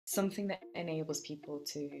something that enables people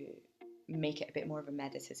to make it a bit more of a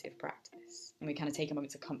meditative practice. And we kind of take a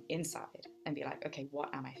moment to come inside and be like, okay,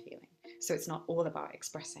 what am I feeling? So it's not all about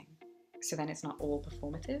expressing. So then it's not all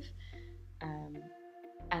performative. Um,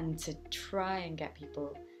 and to try and get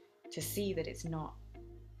people to see that it's not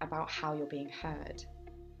about how you're being heard,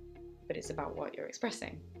 but it's about what you're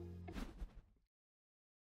expressing.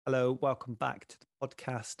 Hello, welcome back to the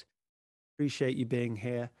podcast. Appreciate you being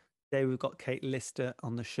here. Today we've got Kate Lister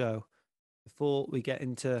on the show. Before we get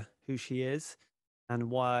into who she is and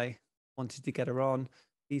why I wanted to get her on,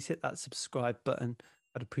 please hit that subscribe button.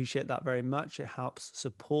 I'd appreciate that very much. It helps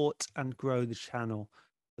support and grow the channel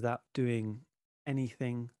without doing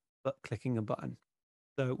anything but clicking a button.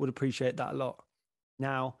 So would appreciate that a lot.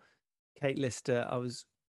 Now, Kate Lister, I was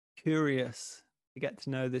curious to get to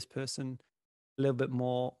know this person a little bit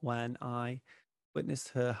more when I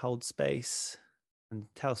witnessed her hold space and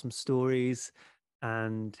tell some stories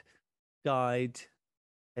and guide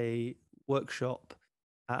a workshop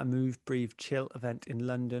at a Move, Breathe, Chill event in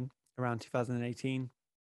London around 2018.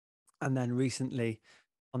 And then recently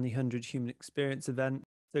on the 100 Human Experience event.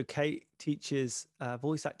 So Kate teaches a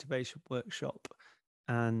voice activation workshop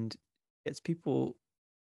and gets people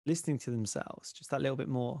listening to themselves just that little bit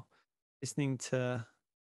more, listening to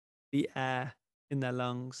the air in their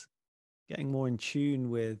lungs, getting more in tune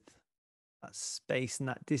with that space and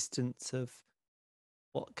that distance of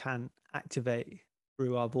what can activate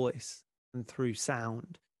through our voice and through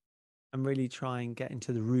sound, and really try and get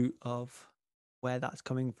into the root of where that's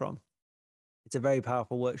coming from. It's a very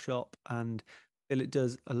powerful workshop, and I feel it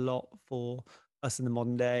does a lot for us in the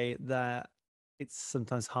modern day, that it's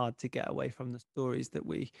sometimes hard to get away from the stories that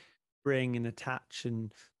we bring and attach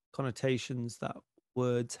and connotations that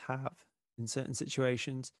words have in certain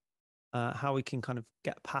situations. How we can kind of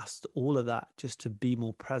get past all of that just to be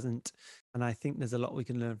more present. And I think there's a lot we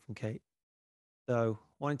can learn from Kate. So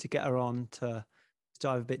wanting to get her on to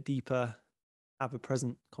dive a bit deeper, have a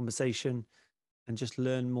present conversation, and just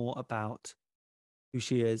learn more about who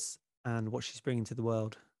she is and what she's bringing to the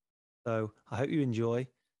world. So I hope you enjoy.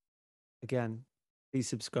 Again, please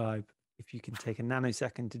subscribe if you can take a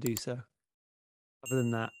nanosecond to do so. Other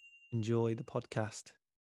than that, enjoy the podcast.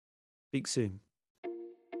 Speak soon.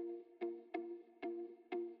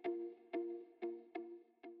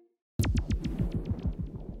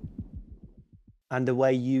 And the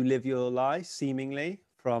way you live your life, seemingly,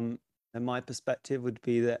 from my perspective, would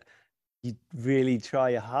be that you really try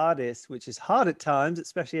your hardest, which is hard at times,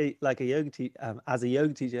 especially like a yoga as a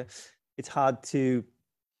yoga teacher. It's hard to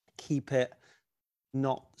keep it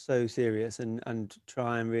not so serious and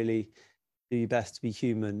try and really do your best to be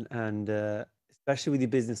human. And especially with your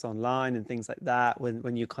business online and things like that,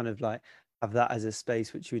 when you kind of like have that as a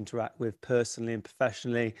space which you interact with personally and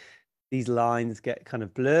professionally, these lines get kind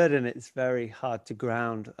of blurred, and it's very hard to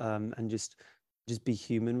ground and just be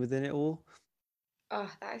human within it all.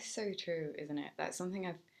 Oh, that is so true, isn't it? That's something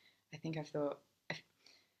I think I've thought, I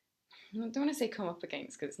don't want to say come up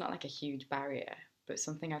against because it's not like a huge barrier, but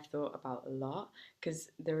something I've thought about a lot because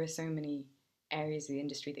there are so many areas of the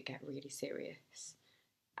industry that get really serious.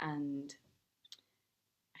 And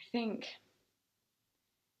I think,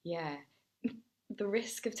 yeah, the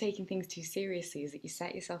risk of taking things too seriously is that you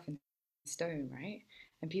set yourself in stone, right?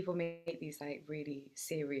 And people make these like really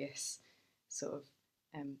serious sort of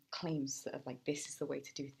claims that of like this is the way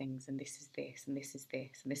to do things, and this is this, and this is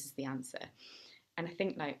this, and this is the answer. And I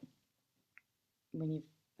think like when you've,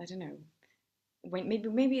 I don't know, when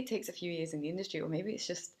maybe it takes a few years in the industry, or maybe it's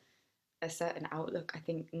just a certain outlook. I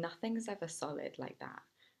think nothing's ever solid like that.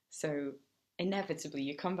 So inevitably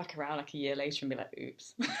you come back around like a year later and be like,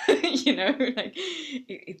 oops, like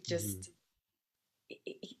it Mhm. just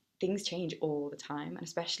things change all the time, and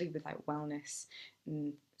especially with like wellness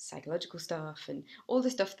and psychological stuff and all the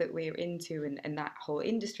stuff that we're into, and that whole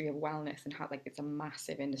industry of wellness, and how like it's a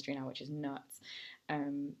massive industry now, which is nuts,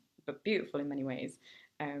 but beautiful in many ways.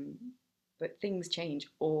 Um, but things change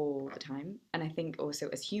all the time, and I think also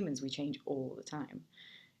as humans we change all the time.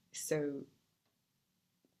 So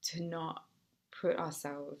to not put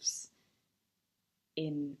ourselves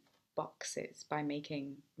in boxes by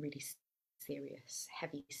making really serious,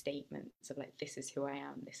 heavy statements of like, this is who I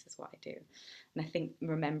am, this is what I do. And I think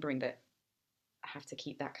remembering that I have to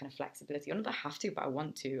keep that kind of flexibility, or not that I have to, but I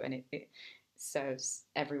want to, and it serves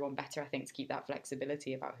everyone better, I think, to keep that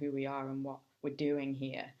flexibility about who we are and what we're doing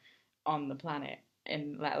here on the planet,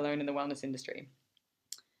 and let alone in the wellness industry.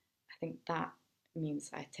 I think that means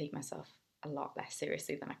I take myself a lot less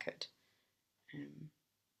seriously than I could. Um,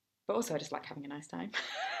 but also I just like having a nice time.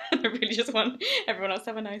 I really just want everyone else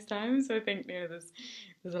to have a nice time. So I think, you know,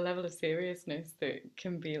 there's a level of seriousness that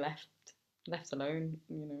can be left alone,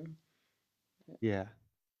 you know. Yeah,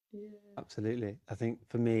 Yeah. absolutely. I think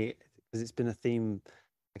for me, because it's been a theme,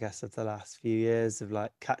 I guess, of the last few years of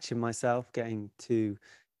like catching myself getting too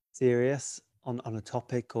serious on a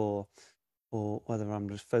topic, or whether I'm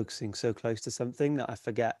just focusing so close to something that I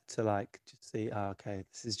forget to like just see, oh, okay,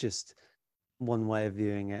 this is just one way of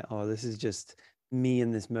viewing it, or this is just me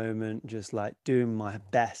in this moment, just like doing my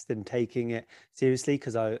best and taking it seriously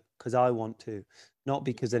because I want to, not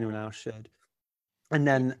because anyone else should. And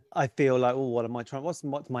Yeah. then I feel like, oh, what am I trying? What's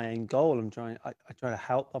my end goal? I try to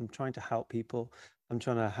help. I'm trying to help people. I'm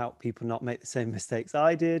trying to help people not make the same mistakes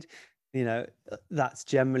I did. You know, that's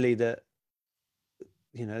generally the,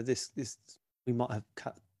 this we might have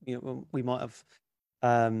cut, we might have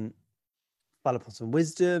um fell upon some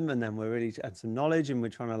wisdom, and then we're really and some knowledge, and we're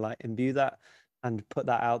trying to like imbue that and put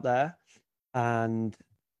that out there, and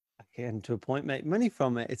again to a point make money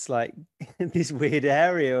from it. It's like this weird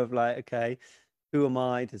area of like, okay, who am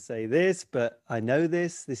I to say this, but I know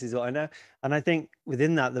this is what I know. And I think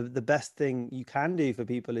within that, the best thing you can do for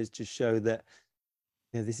people is just show that,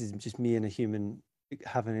 this is just me and a human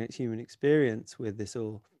having a human experience with this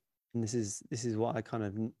all, and this is what I kind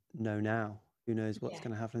of know now. Who knows what's Yeah.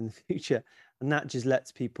 going to happen in the future? And that just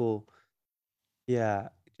lets people, yeah,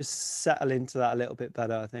 just settle into that a little bit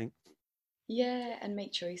better, I think. Yeah, and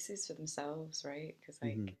make choices for themselves, right? Because Hmm.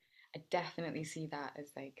 like I definitely see that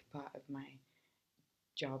as like part of my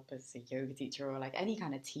job as a yoga teacher or like any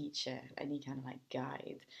kind of teacher, any kind of like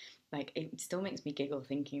guide. Like it still makes me giggle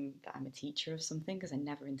thinking that I'm a teacher of something because I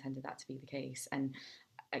never intended that to be the case. And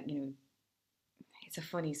you know, it's a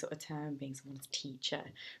funny sort of term being someone's teacher,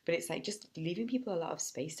 but it's like just leaving people a lot of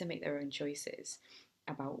space to make their own choices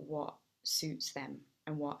about what suits them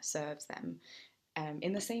and what serves them.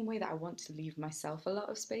 In the same way that I want to leave myself a lot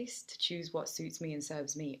of space to choose what suits me and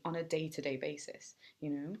serves me on a day to day basis, you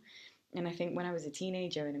know? And I think when I was a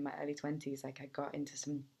teenager and in my early 20s, like I got into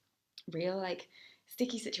some real, like,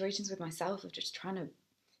 sticky situations with myself of just trying to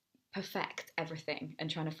perfect everything and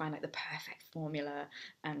trying to find like the perfect formula,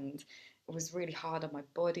 and it was really hard on my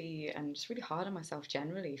body and just really hard on myself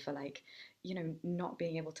generally for like, you know, not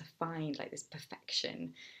being able to find like this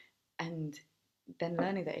perfection, and then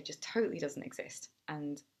learning that it just totally doesn't exist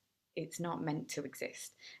and it's not meant to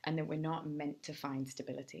exist, and that we're not meant to find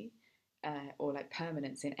stability or like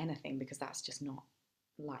permanence in anything because that's just not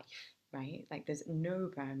life, right? Like there's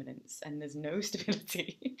no permanence and there's no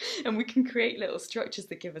stability. And we can create little structures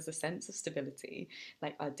that give us a sense of stability,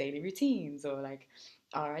 like our daily routines or like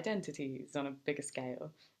our identities on a bigger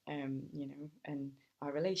scale, you know, and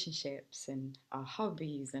our relationships and our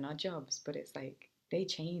hobbies and our jobs. But it's like they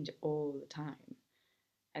change all the time,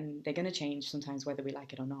 and they're going to change sometimes whether we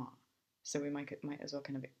like it or not. So we might as well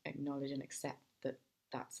kind of acknowledge and accept that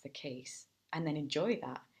that's the case, and then enjoy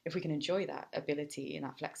that. If we can enjoy that ability and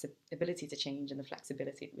that flexibility to change and the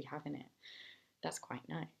flexibility that we have in it, that's quite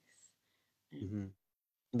nice. Um, Hmm.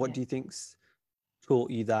 What yeah. do you think's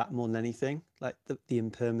taught you that more than anything, like the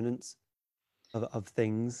impermanence of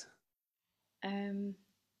things? Um,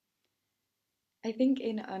 I think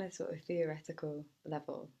in on a sort of theoretical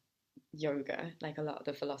level, yoga, like a lot of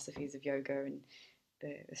the philosophies of yoga and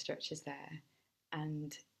the structures there,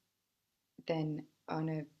 and then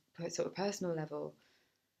on a sort of personal level,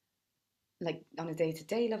 like on a day to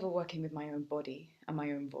day level, working with my own body and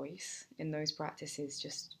my own voice in those practices,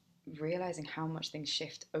 just realizing how much things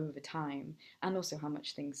shift over time and also how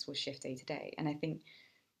much things will shift day to day. And I think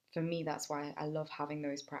for me, that's why I love having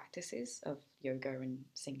those practices of yoga and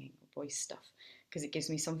singing, voice stuff, because it gives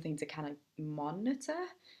me something to kind of monitor,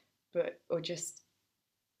 but or just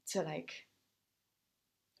to like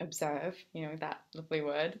observe, you know, that lovely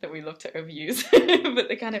word that we love to overuse, but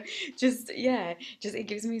the kind of just, yeah, just it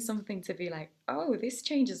gives me something to be like, oh, this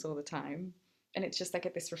changes all the time. And it's just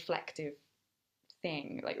like this reflective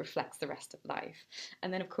thing, like reflects the rest of life.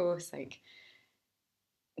 And then, of course, like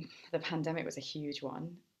the pandemic was a huge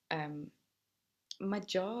one. Um, my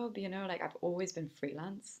job, you know, like I've always been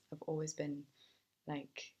freelance, I've always been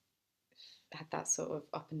like had that sort of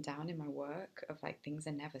up and down in my work of like things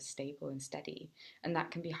are never stable and steady, and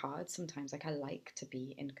that can be hard sometimes. Like I like to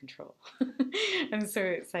be in control. And so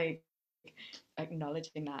it's like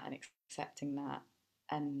acknowledging that and accepting that,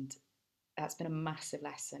 and that's been a massive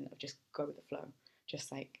lesson of just go with the flow.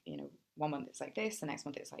 Just like, you know, 1 month it's like this, the next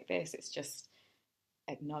month it's like this. It's just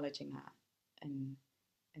acknowledging that and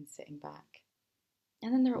sitting back.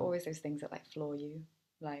 And then there are always those things that like floor you,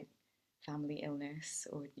 like family illness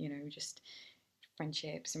or, you know, just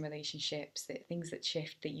friendships and relationships, that things that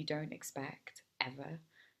shift that you don't expect ever.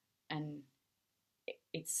 And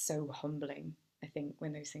it's so humbling, I think,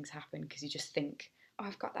 when those things happen, because you just think, oh,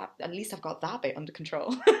 I've got that, at least I've got that bit under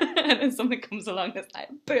control. And then something comes along that's like,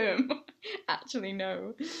 boom, actually,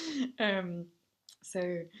 no. Um,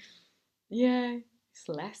 so, yeah, it's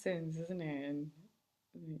lessons, isn't it? And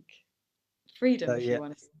like, freedom, So if you yeah,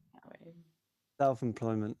 want to say it that way.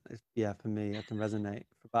 self-employment is, yeah, for me, I can resonate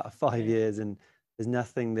for about 5 years, Yeah. and there's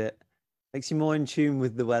nothing that makes you more in tune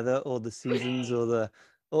with the weather or the seasons or the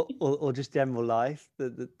or just general life,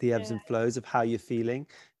 the ebbs Yeah. and flows of how you're feeling.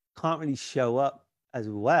 Can't really show up as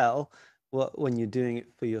well when you're doing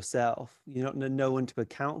it for yourself. You're not no one to be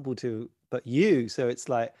accountable to but you. So it's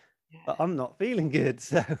like, but Yeah. I'm not feeling good.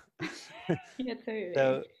 So Yeah, totally.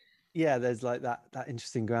 so yeah, there's like that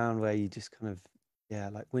interesting ground where you just kind of, yeah,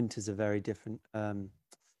 like winter's a very different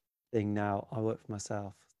thing now. I work for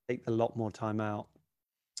myself, take a lot more time out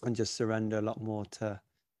and just surrender a lot more to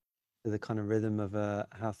the kind of rhythm of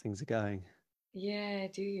how things are going. Yeah,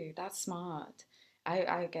 do you? That's smart.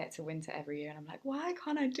 I get to winter every year and I'm like, why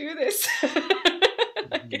can't I do this?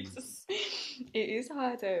 Like Mhm. it's just, it is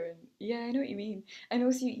harder. And yeah, I know what you mean. And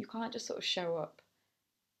also you can't just sort of show up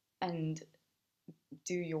and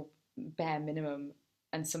do your bare minimum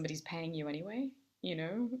and somebody's paying you anyway, you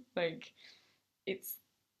know? Like it's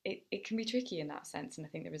it can be tricky in that sense. And I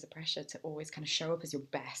think there is a pressure to always kind of show up as your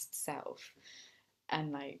best self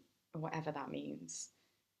and like whatever that means.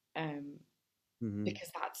 Um, Mhm.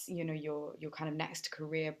 because that's, you know, your kind of next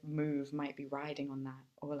career move might be riding on that,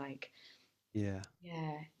 or like, Yeah,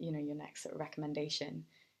 yeah, you know, your next sort of recommendation.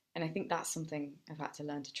 And I think that's something I've had to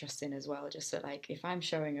learn to trust in as well, just that like if I'm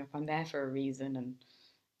showing up, I'm there for a reason. And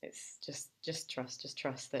it's just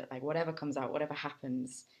trust that like whatever comes out, whatever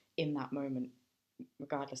happens in that moment,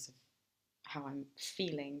 regardless of how I'm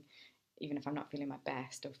feeling, even if I'm not feeling my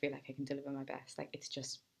best or feel like I can deliver my best, like it's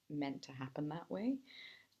just meant to happen that way.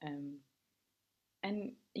 um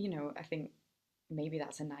and you know, I think maybe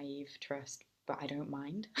that's a naive trust, but I don't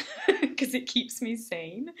mind because it keeps me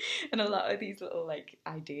sane. And a lot of these little like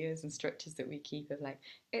ideas and structures that we keep of like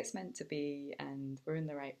it's meant to be and we're in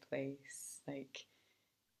the right place, like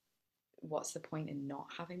what's the point in not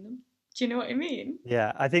having them? Do you know what I mean?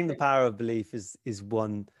 yeah. I think the power of belief is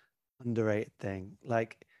one underrated thing.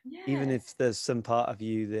 Like, even Yeah, if there's some part of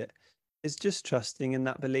you that is just trusting in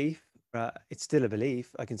that belief, right? It's still a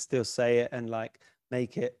belief. I can still say it and like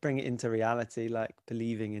make it, bring it into reality, like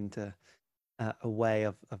believing into a way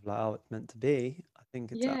of like, oh, it's meant to be. I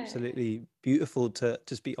think it's yeah, absolutely beautiful to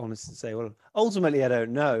just be honest and say, well, ultimately, I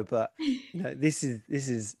don't know, but this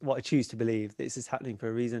is what I choose to believe. This is happening for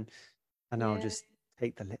a reason, and I'll yeah, just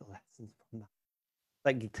take the little lessons from that.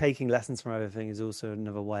 Like taking lessons from everything is also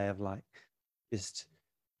another way of like just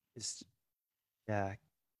just yeah,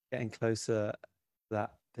 getting closer to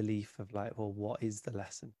that belief of like, well, what is the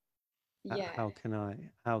lesson? yeah,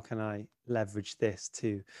 How can I leverage this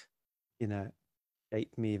to, you know,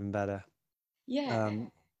 shape me even better? yeah,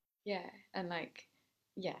 Um, yeah. And like,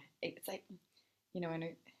 yeah, it's like, you know, I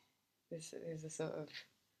know there's a sort of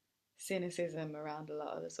cynicism around a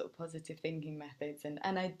lot of the sort of positive thinking methods, and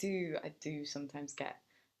I do sometimes get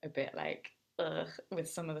a bit like ugh with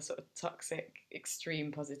some of the sort of toxic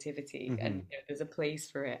extreme positivity, and mhm. you know, there's a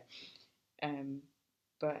place for it. um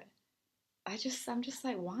but I'm just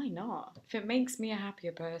like, why not? If it makes me a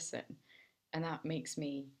happier person and that makes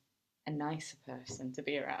me a nicer person to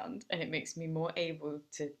be around, and it makes me more able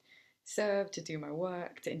to serve, to do my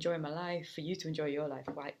work, to enjoy my life, for you to enjoy your life,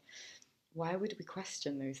 why would we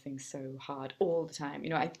question those things so hard all the time?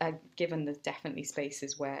 You know, I've given there's definitely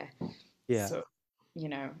spaces where Yeah, sort of, you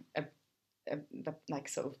know, the like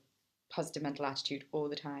sort of positive mental attitude all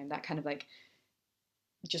the time, that kind of like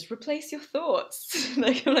just replace your thoughts.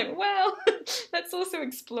 Like I'm like, well, let's also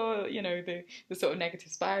explore, you know, the sort of negative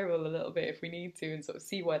spiral a little bit if we need to, and sort of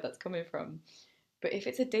see where that's coming from. But if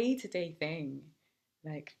it's a day to day thing,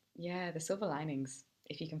 like yeah, the silver linings,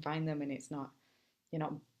 if you can find them, and it's not, you're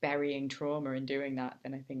not burying trauma in doing that,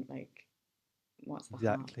 then I think like what's the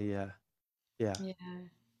harm? exactly. Yeah, yeah. Yeah,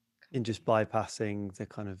 In just completely. bypassing the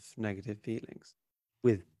kind of negative feelings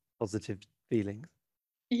with positive feelings,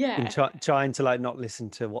 and Yeah, trying to like not listen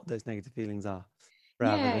to what those negative feelings are,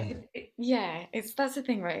 rather yeah, than yeah. It's that's the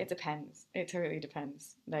thing, right? It depends. It totally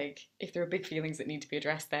depends. Like if there are big feelings that need to be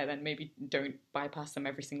addressed there, then maybe don't bypass them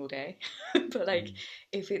every single day. But like Mhm.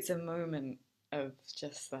 if it's a moment of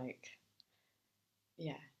just like,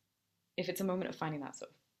 yeah, if it's a moment of finding that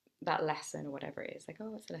sort of that lesson or whatever it is, like,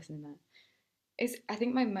 oh, what's the lesson in that? I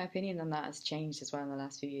think my opinion on that has changed as well in the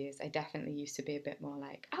last few years. I definitely used to be a bit more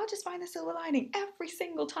like, I'll just find the silver lining every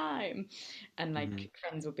single time. And Mhm. like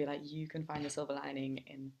friends would be like, you can find the silver lining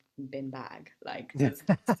in bin bag. Like Yeah. there's,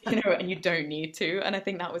 and you don't need to. And I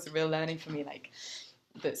think that was a real learning for me, like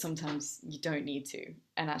that sometimes you don't need to.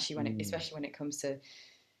 And actually Mm. especially when it comes to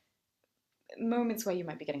moments where you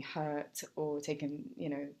might be getting hurt or taken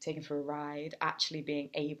for a ride, actually being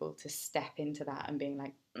able to step into that and being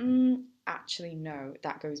like, actually, no,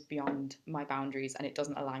 that goes beyond my boundaries and it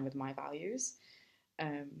doesn't align with my values.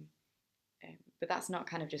 Um, but that's not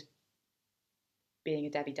kind of just being a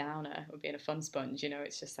Debbie Downer or being a fun sponge,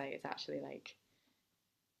 it's just like, it's actually like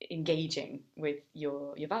engaging with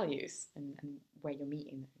your values and where you're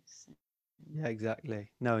meeting those. Yeah, exactly.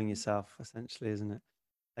 Knowing yourself, essentially, isn't it?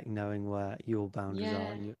 Like knowing where your boundaries are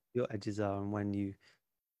Yeah, and your edges are, and when you.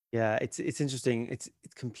 Yeah, it's interesting. It's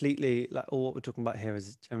completely like all what we're talking about here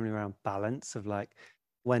is generally around balance of like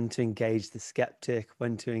when to engage the skeptic,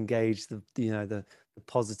 when to engage the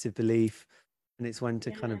positive belief, and it's when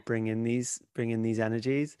to kind yeah. of bring in these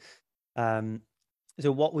energies. Um,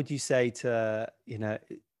 so what would you say to,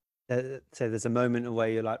 say there's a moment where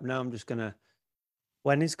you're like, no, I'm just gonna,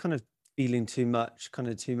 when is kind of feeling too much, kind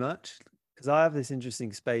of too much? Because I have this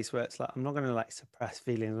interesting space where it's like, I'm not gonna like suppress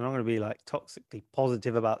feelings. I'm not gonna be like toxically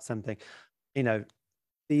positive about something. You know,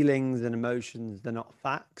 feelings and emotions, they're not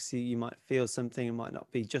facts. You might feel something, it might not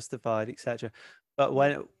be justified, etc. But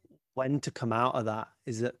Yeah. when to come out of that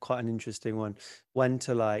is quite an interesting one. When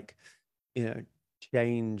to like, you know,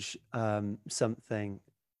 change something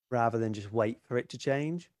rather than just wait for it to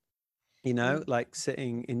change. Mm. Like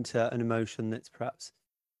sitting into an emotion that's perhaps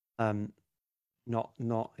um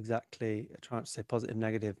not exactly trying to say positive,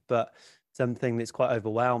 negative, but something that's quite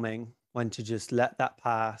overwhelming, when to just let that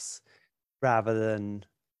pass rather than,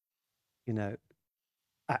 you know,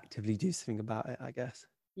 actively do something about it, I guess.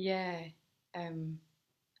 Yeah. Um,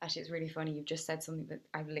 Actually, it's really funny. You've just said something that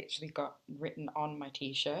I've literally got written on my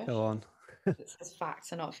t-shirt. Go on. It says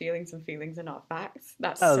facts are not feelings and feelings are not facts.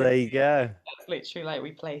 That's Oh, so there you go. that's literally like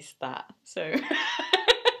we placed that. So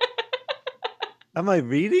Am I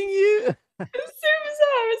reading you? it's so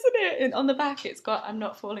bizarre, isn't it? And on the back it's got I'm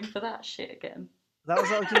not falling for that shit again. That was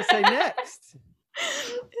what I was going to say next.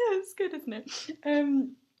 Yeah, it's good, isn't it?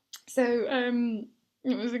 So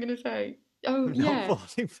what was I gonna say? Oh I'm not yeah.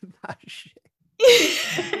 falling for that shit.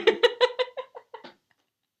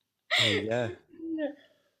 There you go. Yeah,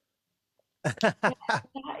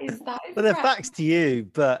 that is Well, they're crap. facts to you,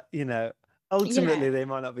 but Yeah. ultimately they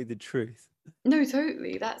might not be the truth. No,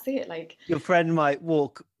 totally. That's it. Like, Your friend might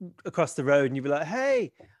walk across the road and you'd be like,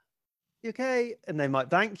 "Hey, you okay?" And they might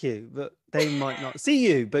thank you, but they might not see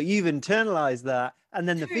you. But you've internalized that, and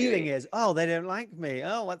then the feeling totally. is, "Oh, they don't like me.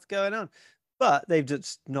 Oh, what's going on?" But they've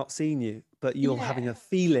just not seen you. But you're having Yeah. a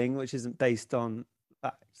feeling which isn't based on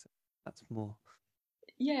facts. That's more.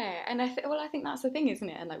 Yeah. And I think that's the thing, isn't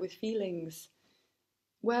it? And like with feelings,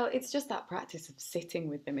 well, it's just that practice of sitting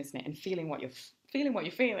with them, isn't it? And feeling what you're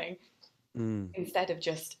feeling Mm. instead of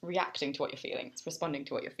just reacting to what you're feeling. It's responding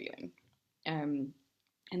to what you're feeling. Um,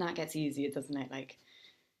 and that gets easier, doesn't it? Like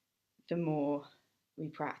the more we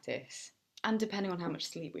practice. And depending on how much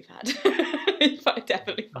sleep we've had, it's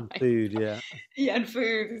definitely And fine. food, yeah. Yeah, and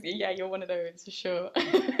food. Yeah, you're one of those for sure.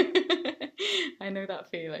 I know that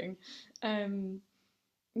feeling. Um,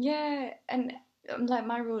 yeah, and like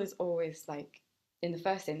my rule is always like, in the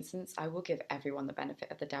first instance, I will give everyone the benefit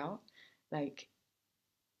of the doubt. Like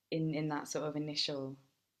in that sort of initial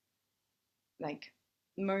like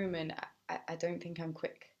moment, I don't think I'm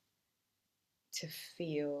quick to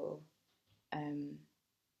feel. Um,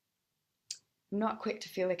 I'm not quick to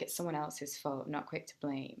feel like it's someone else's fault. I'm not quick to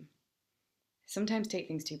blame. Sometimes take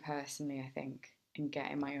things too personally, I think, and get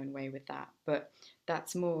in my own way with that. But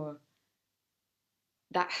that's more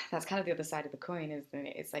that's kind of the other side of the coin, isn't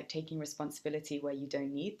it? It's like taking responsibility where you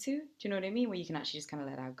don't need to. Do you know what I mean? Where you can actually just kind of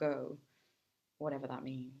let out go, whatever that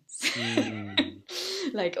means. Mm.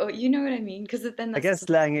 Like, oh, you know what I mean? Because then I that's guess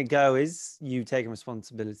letting it go is you taking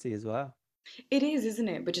responsibility as well. it is, isn't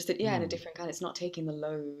it? But just yeah, in a Mm. different kind. It's not taking the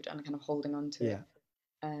load and kind of holding on to Yeah. it.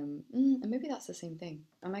 And maybe that's the same thing.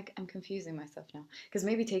 I'm confusing myself now because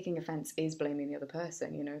maybe taking offense is blaming the other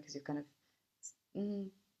person. Because you're kind of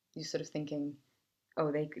you're sort of thinking,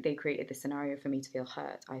 oh, they created this scenario for me to feel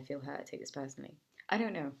hurt. I feel hurt. Take this personally. I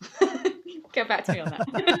don't know. Get back to me on that.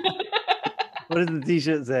 What does the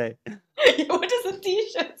t-shirt say? What does the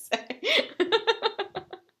t-shirt say?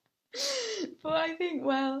 But I think,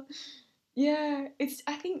 well, yeah,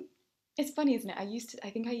 I think it's funny, isn't it? I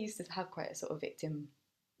think I used to have quite a sort of victim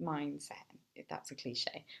mindset, if that's a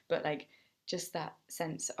cliche, but like just that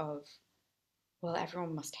sense of well,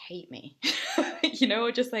 everyone must hate me, you know,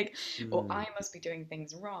 or just like, or Mm, I must be doing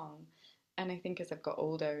things wrong. And I think as I've got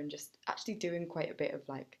older and just actually doing quite a bit of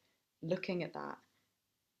like looking at that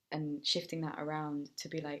and shifting that around to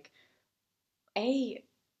be like, A,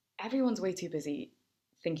 everyone's way too busy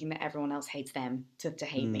thinking that everyone else hates them to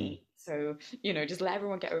hate mm, me. So, you know, just let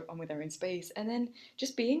everyone get on with their own space. And then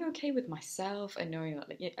just being okay with myself and knowing that,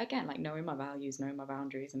 like, again, like knowing my values, knowing my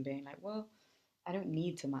boundaries, and being like, well, I don't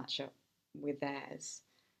need to match up with theirs.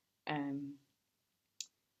 Um,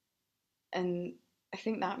 and I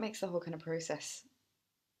think that makes the whole kind of process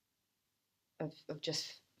of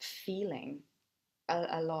just feeling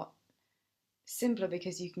a lot simpler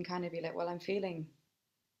because you can kind of be like, well, I'm feeling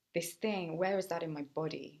this thing. Where is that in my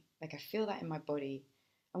body? Like, I feel that in my body.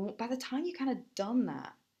 And by the time you kind of done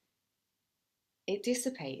that, it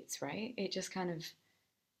dissipates, right? It just kind of,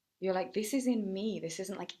 you're like, this is in me. This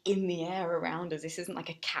isn't like in the air around us. This isn't like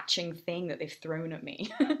a catching thing that they've thrown at me.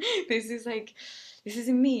 This is like, this is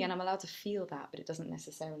in me and I'm allowed to feel that, but it doesn't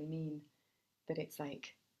necessarily mean that it's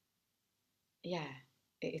like, yeah,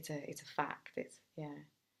 it's a fact. It's, yeah.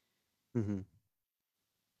 hmm.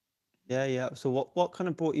 Yeah, yeah. So what kind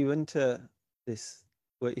of brought you into this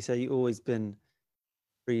work? You say you've always been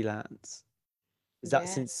freelance. Is that Yeah.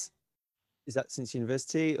 since is that since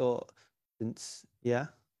university or since yeah?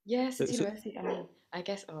 Yeah, since So university. I mean, I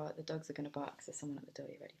guess, oh, the dogs are going to bark. So there's someone at the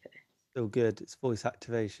door. You ready for still good. It's voice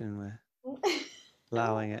activation. We're this? Oh,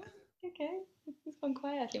 allowing it. okay. It's gone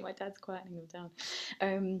quiet. I think my dad's quietening them down.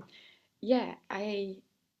 Um, yeah,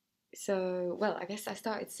 well, I guess I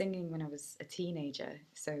started singing when I was a teenager.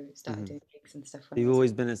 So started Hmm. doing gigs and stuff when I You've was,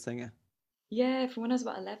 always been a singer. yeah, from when I was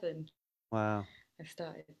about 11. Wow. I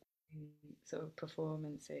started doing sort of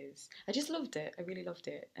performances. I just loved it. I really loved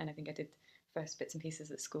it. And I think I did first bits and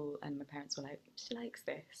pieces at school, and my parents were like, she likes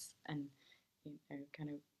this. And, you know, kind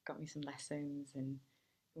of got me some lessons and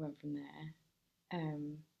went from there.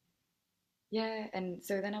 Um, yeah, and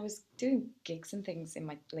so then I was doing gigs and things in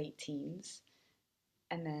my late teens.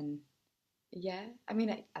 And then, yeah, I mean,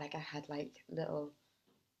 I had like little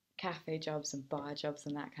cafe jobs and bar jobs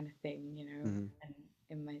and that kind of thing, you know, Hmm.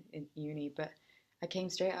 and in uni. But I came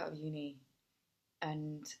straight out of uni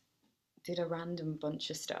and did a random bunch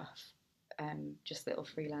of stuff. Just little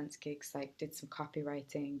freelance gigs, like did some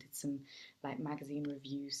copywriting, did some like magazine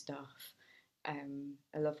review stuff.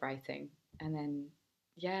 I love writing. And then,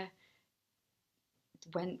 yeah,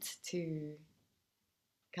 went to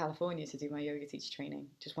California to do my yoga teacher training.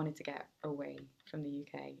 Just wanted to get away from the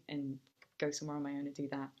UK and go somewhere on my own and do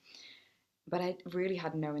that. But I really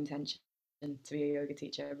had no intention to be a yoga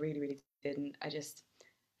teacher. I really, really didn't. I didn't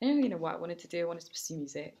really know what I wanted to do. I wanted to pursue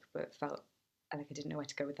music, but felt like I didn't know where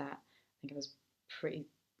to go with that. I think I was pretty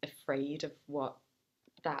afraid of what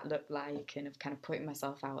that looked like and of kind of putting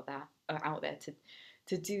myself out there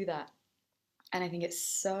to do that. And I think it's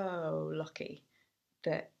so lucky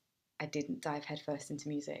that I didn't dive headfirst into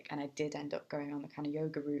music and I did end up going on the kind of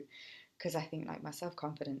yoga route because I think like my self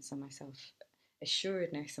confidence and my self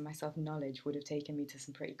assuredness and my self knowledge would have taken me to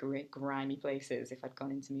some pretty great grimy places if I'd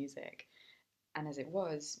gone into music. And as it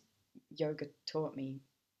was, yoga taught me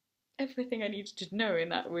everything I needed to know in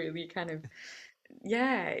that really kind of,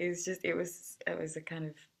 yeah, it was a kind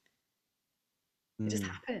of, it just Mm.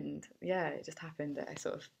 happened. Yeah, it just happened that I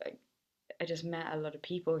sort of like, I just met a lot of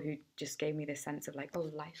people who just gave me this sense of like, oh,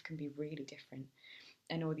 life can be really different.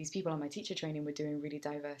 And all these people on my teacher training were doing really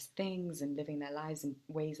diverse things and living their lives in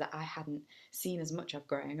ways that I hadn't seen as much of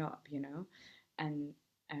growing up, you know? And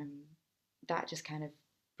um, that just kind of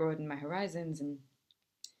broadened my horizons. And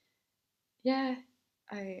yeah,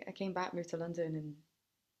 I came back, moved to London, and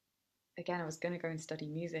again, I was going to go and study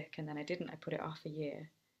music, and then I didn't. I put it off a year.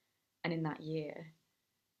 And in that year,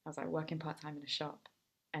 I was like working part time in a shop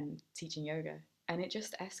and teaching yoga. And it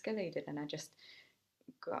just escalated, and I just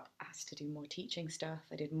got asked to do more teaching stuff.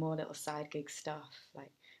 I did more little side gig stuff,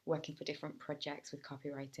 like working for different projects with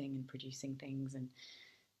copywriting and producing things, and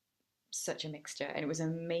such a mixture. And it was an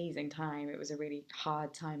amazing time. It was a really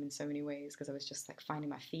hard time in so many ways because I was just like finding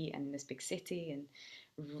my feet and in this big city and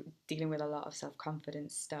dealing with a lot of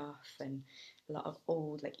self-confidence stuff and a lot of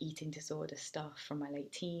old like eating disorder stuff from my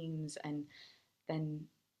late teens. And then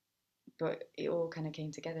but it all kind of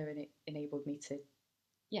came together and it enabled me to,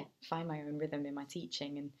 yeah, find my own rhythm in my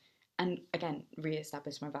teaching and again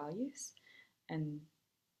re-establish my values. And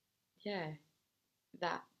yeah,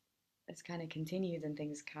 that has kind of continued and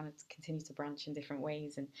things kind of continue to branch in different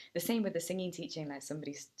ways. And the same with the singing teaching, like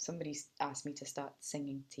somebody asked me to start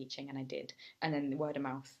singing teaching and I did. And then word of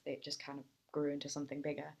mouth, it just kind of grew into something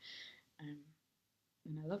bigger. Um,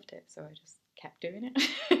 and I loved it. So I just kept doing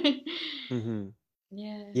it. Hmm.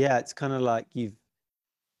 Yeah. Yeah, it's kind of like you've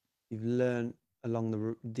learned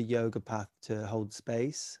along the yoga path to hold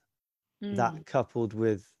space. Mm. That coupled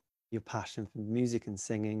with your passion for music and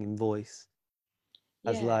singing and voice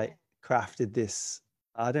has Yeah. like crafted this.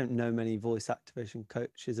 I don't know many voice activation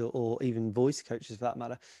coaches or even voice coaches for that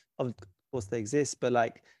matter. Of course they exist, but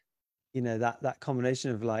like, you know, that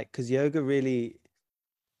combination of like, because yoga really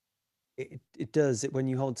it does it when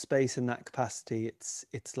you hold space in that capacity, it's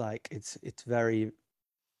like it's very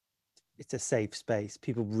it's a safe space.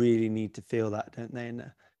 People really need to feel that, don't they, in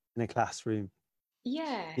a classroom,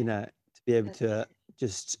 Yeah. you know, to be able That's to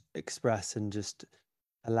just express and just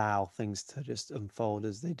allow things to just unfold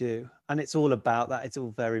as they do. And it's all about that. It's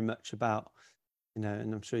all very much about, you know,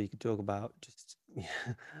 and I'm sure you could talk about just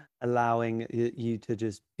allowing you to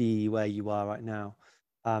just be where you are right now,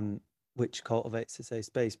 um, which cultivates a safe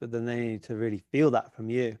space. But then they need to really feel that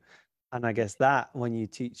from you. And I guess that when you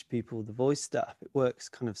teach people the voice stuff, it works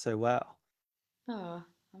kind of so well. Oh,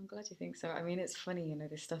 I'm glad you think so. I mean, it's funny,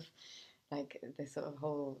 this stuff, like this sort of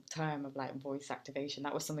whole term of like voice activation.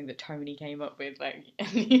 That was something that Tony came up with, like, and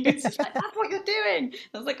he was just like, "That's what you're doing."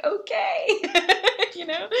 I was like, "Okay," you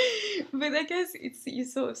know. But I guess it's you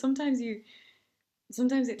sort of sometimes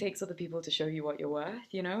it takes other people to show you what you're worth.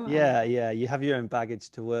 And Yeah, yeah. You have your own baggage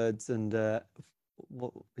to words, and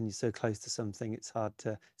when you're so close to something, it's hard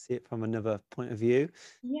to see it from another point of view.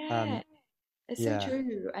 yeah, Um, it's so yeah.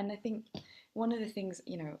 true. And I think one of the things,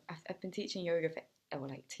 I've been teaching yoga or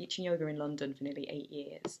like teaching yoga in London for nearly 8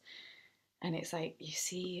 years. And it's like you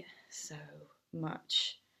see so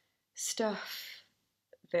much stuff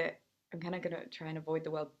that I'm kind of gonna try and avoid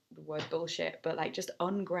the word bullshit, but like just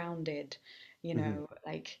ungrounded, Hmm.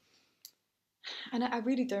 like. And I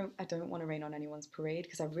really don't want to rain on anyone's parade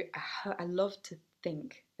because I love to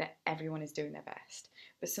think that everyone is doing their best,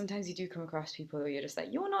 but sometimes you do come across people who you're just like,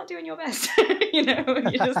 you're not doing your best, and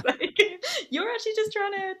you're just like, you're actually just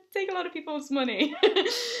trying to take a lot of people's money,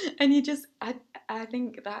 and I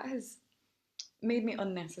think that has made me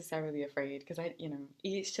unnecessarily afraid because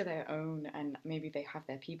each to their own, and maybe they have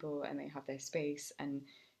their people and they have their space, and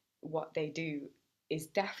what they do is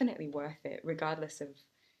definitely worth it regardless of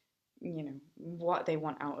what they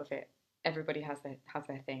want out of it. Everybody has their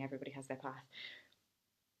thing, everybody has their path.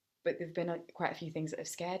 But there've been quite a few things that have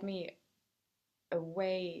scared me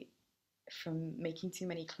away from making too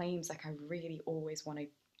many claims. Like, I really always want to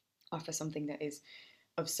offer something that is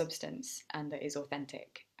of substance and that is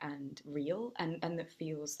authentic and real, and that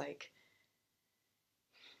feels like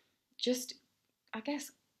just, I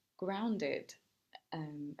guess, grounded,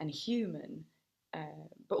 and human,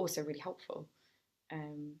 but also really helpful.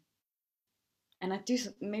 Um, and I do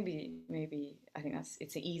maybe I think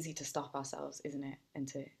it's easy to stop ourselves, isn't it? And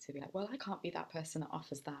to be like, well, I can't be that person that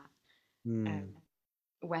offers that. Um, Mm.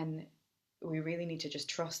 when we really need to just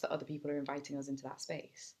trust that other people are inviting us into that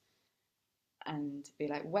space and be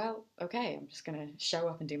like, well, okay, I'm just gonna show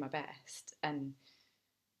up and do my best. And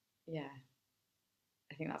yeah,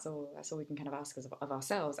 I think that's all we can kind of ask of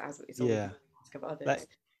ourselves, as it's all we can Yeah. ask of others. Like,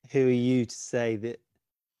 who are you to say that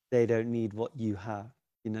they don't need what you have,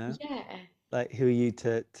 you know? Yeah, Like, who are you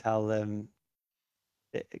to tell them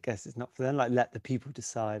I guess it's not for them? Like, let the people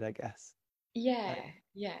decide, I guess. yeah, Like,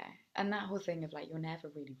 yeah. And that whole thing of like, you're never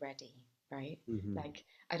really ready, right? mhm. Like,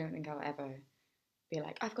 I don't think I'll ever be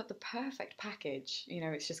like, I've got the perfect package.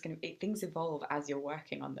 It's just things evolve as you're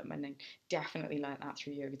working on them. And I definitely learned that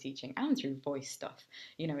through yoga teaching and through voice stuff.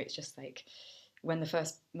 It's just like when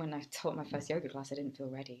I taught my first yoga class, I didn't feel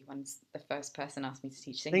ready. When the first person asked me to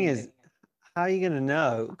teach Thing singing, I is, didn't. how are you going to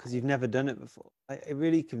know? Because you've never done it before. It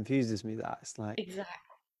really confuses me that it's like, Exactly.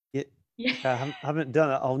 yeah, Yeah. okay, I haven't done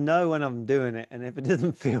it. I'll know when I'm doing it, and if it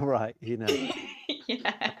doesn't feel right, you know.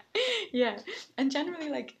 Yeah. Yeah. And generally,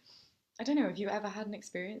 like, I don't know, have you ever had an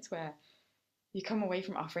experience where you come away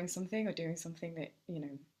from offering something or doing something that,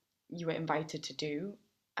 you were invited to do,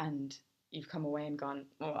 and you've come away and gone,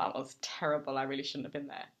 "Oh, that was terrible. I really shouldn't have been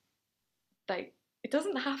there." Like, it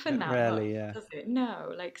doesn't happen that much, Rarely, yeah, does it?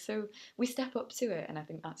 No. Like, so we step up to it, and I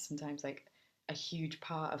think that's sometimes like a huge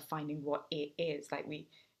part of finding what it is. Like, we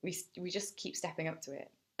just keep stepping up to it,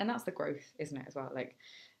 and that's the growth, isn't it, as well? Like,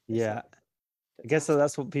 the sort yeah. of I that's guess so asked.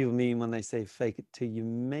 that's what people mean when they say fake it till you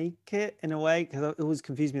make it in a way, because it always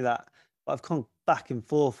confused me that. But I've gone back and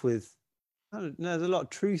forth with, I don't know, there's a lot of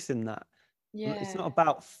truth in that. It's Yeah. not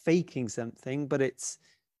about faking something, but it's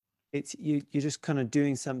you're just kind of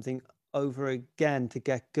doing something over again to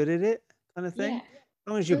get good at it, kind of thing. Yeah. As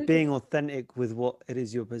long as you're Totally. being authentic with what it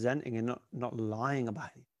is you're presenting and not lying about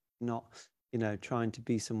it, not, trying to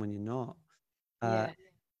be someone you're not. Uh, Yeah.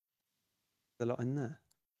 there's a lot in there.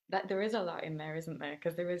 That there is a lot in there, isn't there?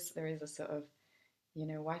 Because there is a sort of You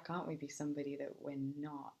know, why can't we be somebody that we're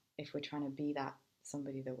not if we're trying to be that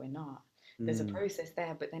somebody that we're not? There's a Mm, process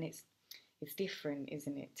there, but then it's different,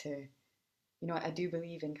 isn't it? To, you know, I do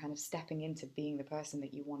believe in kind of stepping into being the person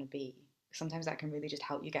that you want to be. Sometimes that can really just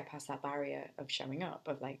help you get past that barrier of showing up,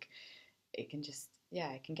 of like, it can just,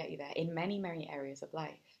 yeah, it can get you there in many, many areas of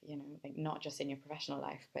life, you know, like not just in your professional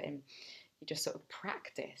life, but in, you just sort of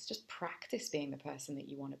just practice being the person that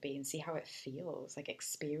you want to be and see how it feels, like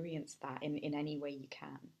experience that in any way you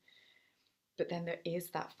can. But then there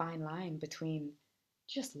is that fine line between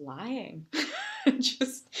just lying,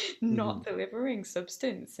 just hmm not delivering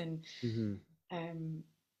substance. And, hmm um,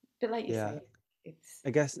 but like you yeah, say, it's,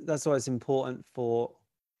 I guess that's why it's important for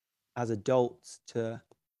as adults to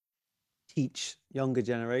teach younger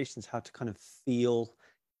generations how to kind of feel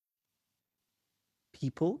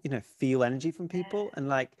people, you know, feel energy from people. And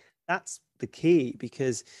like that's the key,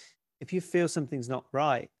 because if you feel something's not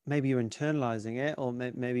right, maybe you're internalizing it, or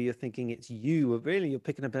maybe you're thinking it's you, or really you're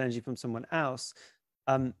picking up energy from someone else.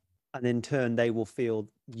 Um, and in turn, they will feel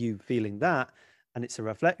you feeling that, and it's a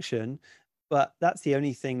reflection. But that's the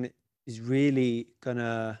only thing that is really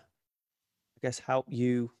gonna, I guess, help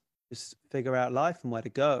you just figure out life and where to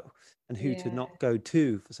go and who to yeah. not go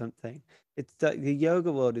to for something. It's like the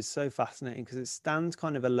yoga world is so fascinating because it stands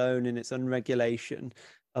kind of alone in its unregulation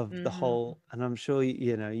of the Mm-hmm. whole. And I'm sure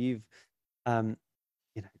you know you've um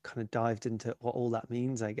kind of dived into what all that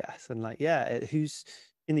means, I guess. And like, yeah, who's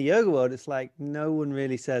in the yoga world? It's like no one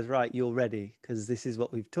really says, right, you're ready because this is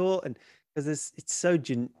what we've taught, and because it's so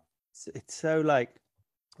it's so like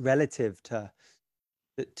relative to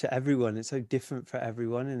everyone. It's so different for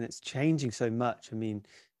everyone, and it's changing so much. I mean,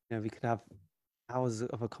 you know, we could have hours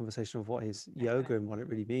of a conversation of what is yoga and what it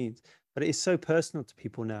really means, but it is so personal to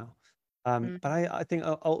people now. But Mm-hmm. I think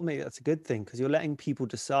ultimately that's a good thing because you're letting people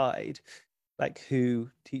decide like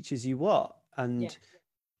who teaches you what. And Yeah.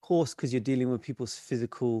 of course, because you're dealing with people's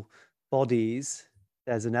physical bodies,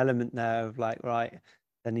 there's an element there of like, right,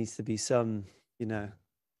 there needs to be some, you know,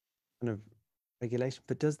 kind of regulation.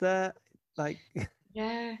 But does there like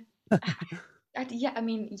Yeah. Yeah, I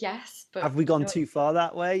mean, yes, have but we you gone know, too far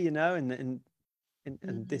that way, you know, and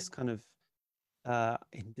this mhm. kind of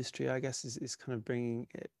industry, I guess, is kind of bringing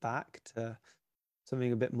it back to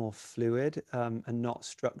something a bit more fluid, and not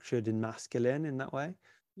structured and masculine in that way.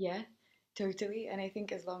 Yeah, totally. And I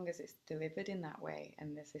think as long as it's delivered in that way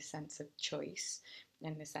and there's this sense of choice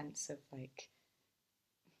and the sense of like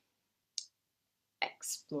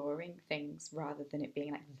exploring things rather than it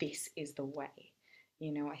being like, this is the way,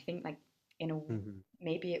 you know, I think like in a, Hmm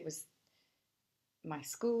maybe it was my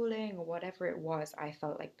schooling or whatever it was, I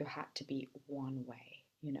felt like there had to be one way,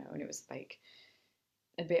 you know, and it was like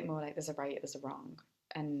a bit more like there's a right, there's a wrong.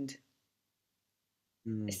 And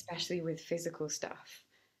mm especially with physical stuff,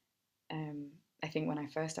 um, I think when I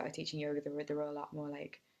first started teaching yoga, there were a lot more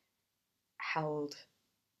like held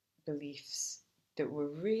beliefs that were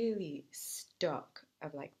really stuck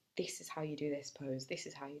of like, this is how you do this pose, this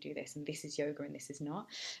is how you do this, and this is yoga and this is not.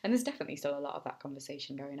 And there's definitely still a lot of that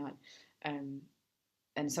conversation going on. Um,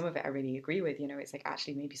 and some of it I really agree with. You know, it's like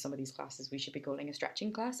actually maybe some of these classes we should be calling a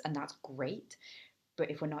stretching class, and that's great.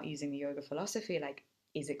 But if we're not using the yoga philosophy, like,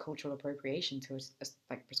 is it cultural appropriation to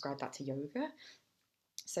like prescribe that to yoga?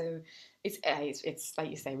 So it's like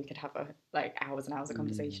you say, we could have a like hours and hours of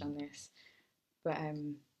conversation mm. on this. But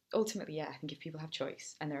ultimately, yeah, I think if people have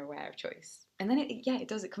choice and they're aware of choice, and then yeah, it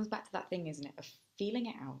does. It comes back to that thing, isn't it, of feeling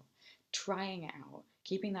it out, trying it out,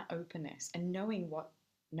 keeping that openness, and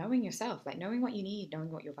knowing yourself, like knowing what you need,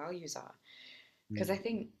 knowing what your values are. Because I Mm.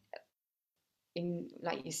 think, in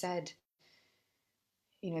like you said,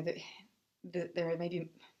 you know, there are maybe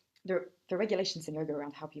there are regulations in yoga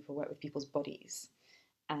around how people work with people's bodies,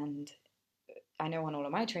 and I know on all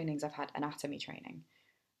of my trainings I've had anatomy training,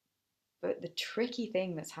 but the tricky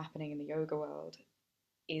thing that's happening in the yoga world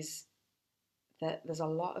is that there's a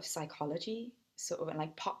lot of psychology, sort of, and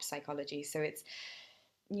like pop psychology. So it's,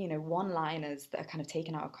 you know, one-liners that are kind of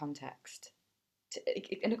taken out of context.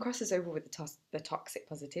 And it crosses over with the toxic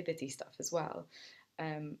positivity stuff as well.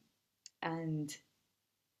 Um, and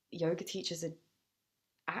yoga teachers are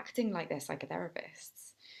acting like they're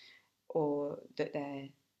psychotherapists, or that they're,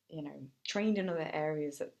 you know, trained in other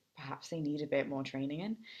areas that perhaps they need a bit more training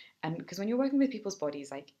in. And because when you're working with people's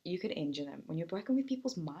bodies, like, you could injure them. When you're working with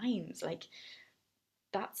people's minds, like,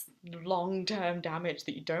 that's long-term damage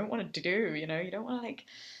that you don't want to do, you know, you don't want to like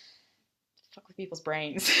fuck with people's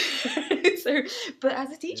brains. So, but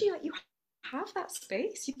as a Yeah. teacher, like, you have that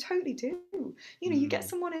space. You totally do. You know, you get Mm.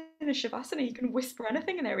 someone in a shavasana, you can whisper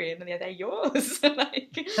anything in their ear, and they're yours.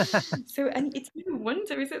 Like, so, and it's no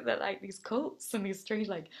wonder, is it, that like these cults and these strange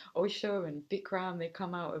like Osho and Bikram, they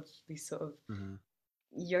come out of these sort of Mhm.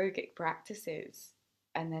 yogic practices,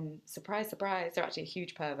 and then surprise, surprise, they're actually a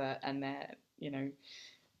huge pervert, and they're, you know,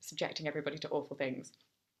 subjecting everybody to awful things.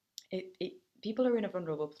 It people are in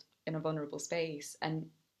a vulnerable space, and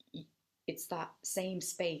it's that same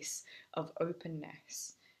space of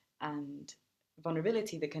openness and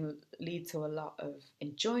vulnerability that can lead to a lot of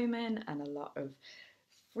enjoyment and a lot of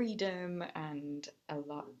freedom and a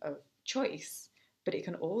lot of choice, but it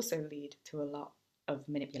can also lead to a lot of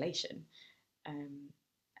manipulation, um,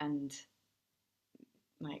 and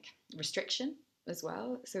like restriction as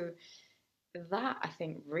well. So that, I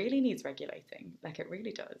think, really needs regulating, like it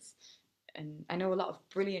really does. And I know a lot of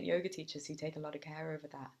brilliant yoga teachers who take a lot of care over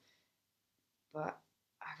that, but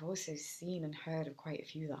I've also seen and heard of quite a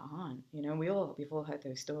few that aren't. You know, we've all heard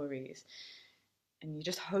those stories, and you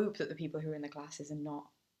just hope that the people who are in the classes are not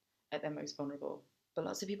at their most vulnerable. But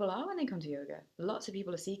lots of people are when they come to yoga. Lots of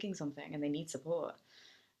people are seeking something and they need support.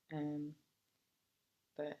 Um,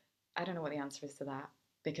 but I don't know what the answer is to that,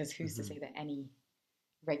 because who's to Mhm. say that any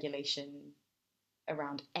regulation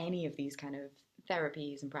around any of these kind of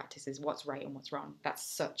therapies and practices, what's right and what's wrong? That's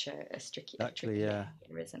such a Exactly. tricky Yeah.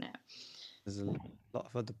 area, isn't it? There's a lot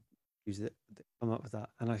of other issues that come up with that,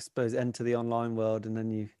 and I suppose enter the online world, and then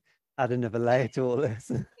you add another layer to all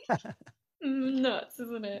this. Nuts,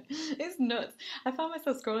 isn't it? It's nuts. I found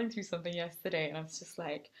myself scrolling through something yesterday and I was just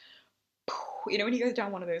like, you know, when you go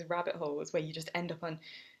down one of those rabbit holes where you just end up on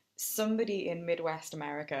somebody in Midwest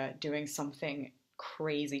America doing something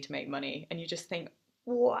crazy to make money, and you just think,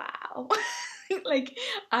 wow. Like,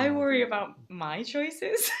 I Yeah. worry about my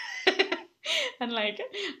choices. And like,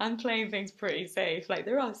 I'm playing things pretty safe. Like,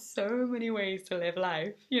 there are so many ways to live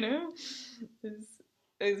life, you know? It's,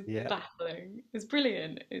 it's Yeah. baffling. It's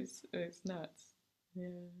brilliant. It's nuts. Yeah.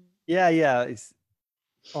 Yeah. Yeah. It's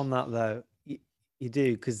on that though. You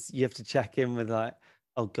do, because you have to check in with like,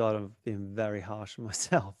 oh God, I'm being very harsh on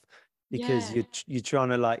myself, because Yeah. you're trying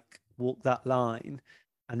to like walk that line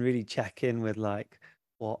and really check in with like,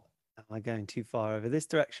 what am I going too far over this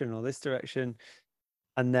direction or this direction?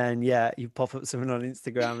 And then, yeah, you pop up something on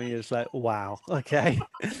Instagram and you're just like, wow, okay.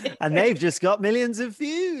 And they've just got millions of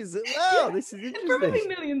views. Yeah. Wow, this is And interesting. probably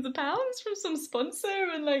millions of pounds from some sponsor,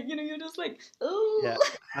 and like, you know, you're just like, Yeah. oh.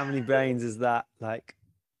 How many brains is that, like,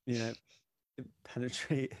 you know,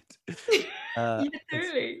 penetrated? Yeah, It's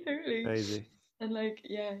totally, totally. crazy. And like,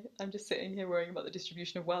 yeah, I'm just sitting here worrying about the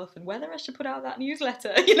distribution of wealth and whether I should put out that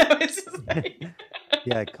newsletter. You know, it's just like,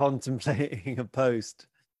 Yeah, contemplating a post.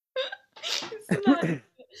 so that is,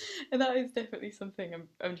 and that is definitely something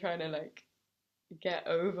I'm trying to like get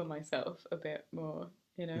over myself a bit more.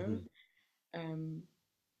 You know, Mhm. um,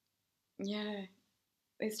 yeah,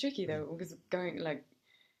 it's tricky Mm. though, because going like,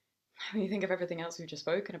 when you think of everything else we've just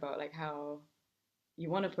spoken about, like how you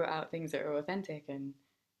want to put out things that are authentic, and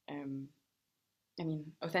um, I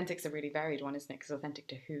mean, authentic's a really varied one, isn't it? Because authentic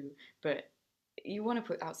to who? But you want to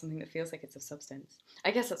put out something that feels like it's of substance.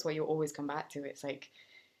 I guess that's what you always come back to. It's like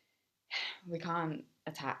we can't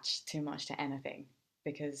attach too much to anything,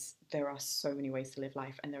 because there are so many ways to live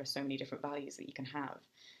life and there are so many different values that you can have.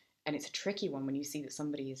 And it's a tricky one when you see that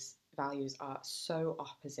somebody's values are so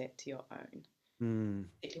opposite to your own, Mm.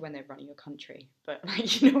 particularly when they're running your country. But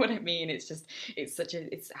like, you know what I mean? It's just,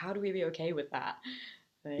 it's how do we be okay with that?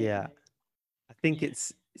 Like, Yeah, I think yeah.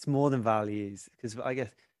 it's more than values, because I guess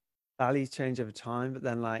values change over time, but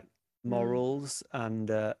then like Mm, morals and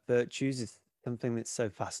virtues is something that's so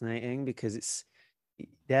fascinating, because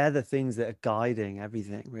they're the things that are guiding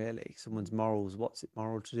everything, really. Someone's morals, what's it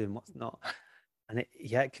moral to do and what's not. And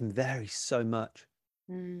yeah, it can vary so much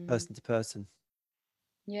mm, person to person.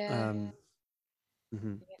 yeah. Um,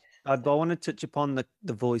 mhm. Yes. But I want to touch upon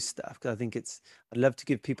the voice stuff, because I think I'd love to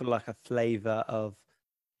give people like a flavor of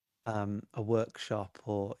a workshop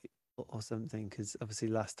or something, because obviously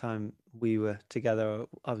last time we were together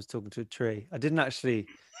I was talking to a tree. I didn't actually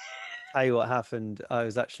tell you what happened. I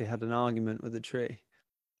was actually had an argument with a tree,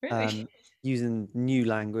 Really? um using new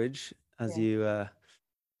language, Yeah.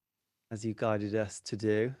 as you guided us to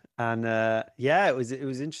do. And yeah, it was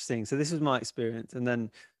interesting. So this was my experience, and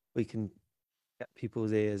then we can get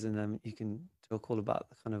people's ears, and then you can talk all about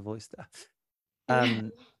the kind of voice stuff, Yeah.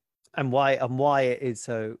 um and why it is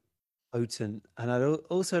so potent. And I'd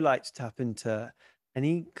also like to tap into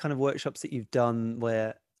any kind of workshops that you've done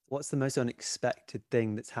where, what's the most unexpected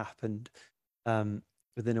thing that's happened um,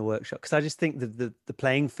 within a workshop? Because I just think that the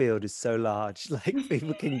playing field is so large. Like,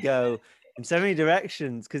 people can go in so many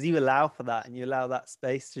directions, because you allow for that and you allow that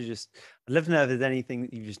space to just, I'd love to know if there's anything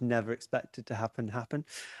that you just never expected to happen.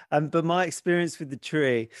 But my experience with the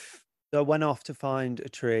tree, so I went off to find a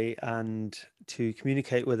tree and to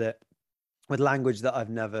communicate with it with language that I've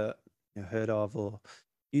never heard of, or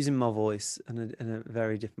using my voice in a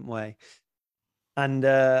very different way. And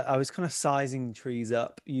I was kind of sizing trees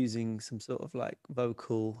up using some sort of like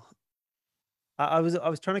vocal. I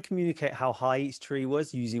was trying to communicate how high each tree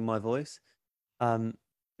was using my voice, um,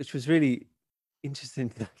 which was really interesting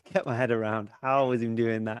to get my head around how I was even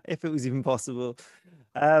doing that, if it was even possible.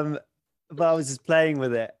 Um, but I was just playing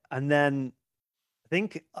with it, and then I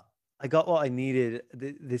think I got what I needed.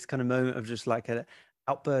 This kind of moment of just like an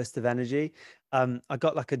outburst of energy. I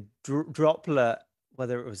got like a droplet,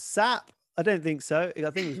 whether it was sap. I don't think so. I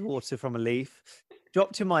think it was water from a leaf.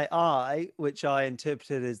 Dropped to my eye, which I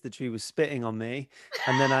interpreted as the tree was spitting on me,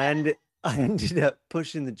 and then I ended up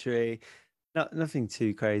pushing the tree. Nothing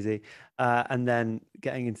too crazy, and then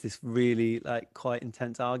getting into this really like quite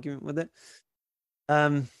intense argument with it.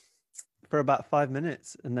 Um, for about 5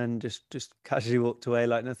 minutes, and then just casually walked away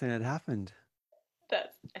like nothing had happened.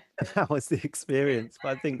 That's That was the experience.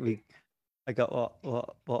 But I think I got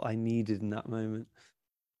what I needed in that moment.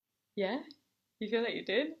 yeah. You feel like you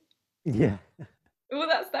did? Yeah, Well,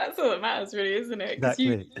 that's all that matters, really, isn't it? Because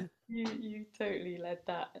exactly. you totally led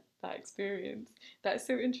that experience. That's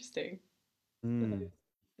so interesting. Mm.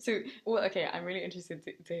 So, well, okay, I'm really interested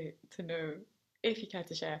to know if you care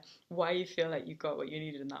to share why you feel like you got what you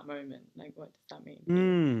needed in that moment. Like, what does that mean for you?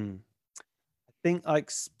 Mm. I think I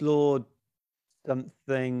explored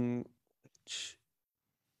something which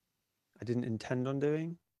I didn't intend on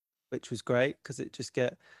doing, which was great because it just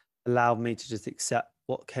get allowed me to just accept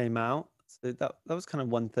what came out. So that was kind of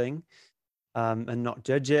one thing, and not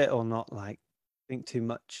judge it or not like think too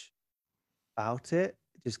much about it.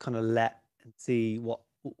 Just kind of let and see what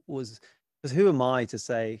was, because who am I to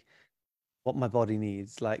say what my body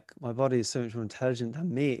needs? Like my body is so much more intelligent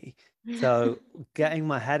than me. So getting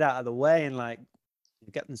my head out of the way and like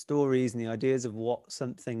getting the stories and the ideas of what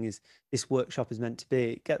something is, this workshop is meant to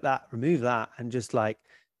be, get that, remove that, and just like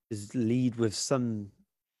just lead with some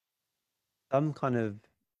kind of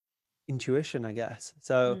intuition, I guess.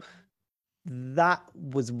 So Mm, that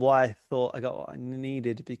was why I thought I got what I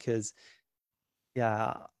needed, because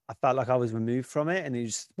yeah, I felt like I was removed from it, and it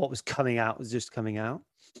just, what was coming out was just coming out,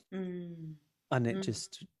 mm, and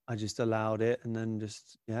mm. I just allowed it, and then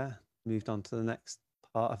just yeah, moved on to the next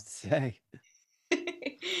part of the day.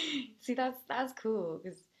 See, that's cool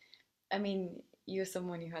because I mean, you're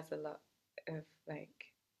someone who has a lot of like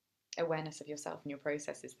awareness of yourself and your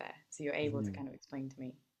processes there, so you're able to Mhm. kind of explain to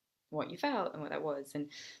me what you felt and what that was,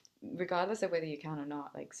 and regardless of whether you can or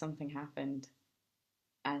not, like something happened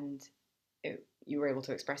and you were able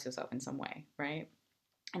to express yourself in some way, right?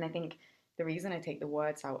 And I think the reason I take the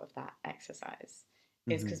words out of that exercise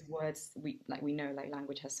is Mhm. because words we know like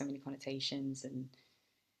language has so many connotations and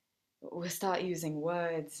we'll start using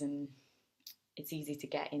words and it's easy to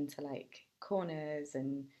get into like corners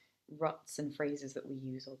and ruts and phrases that we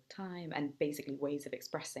use all the time and basically ways of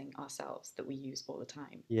expressing ourselves that we use all the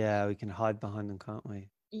time. Yeah, we can hide behind them, can't we?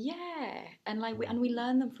 Yeah, and like Mm. we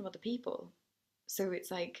learn them from other people. So it's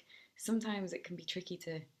like sometimes it can be tricky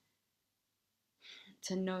to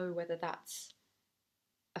know whether that's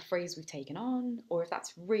a phrase we've taken on or if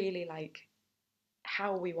that's really like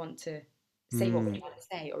how we want to say what we're Mm. trying to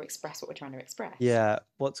say or express what we're trying to express. Yeah,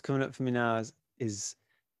 what's coming up for me now is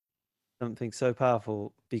something so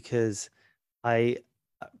powerful, because I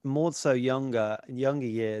more so younger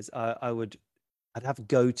years, I'd have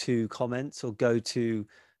go-to comments or go-to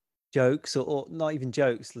jokes, or not even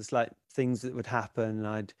jokes, it's like things that would happen,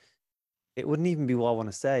 and it wouldn't even be what I want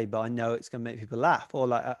to say, but I know it's going to make people laugh, or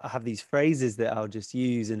like I have these phrases that I'll just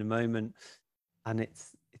use in a moment, and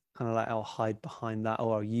it's kind of like I'll hide behind that,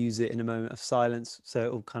 or I'll use it in a moment of silence, so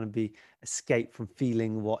it'll kind of be escape from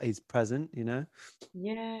feeling what is present, you know.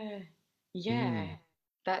 Yeah. Yeah. Mm.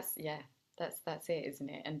 Yeah, that's it, isn't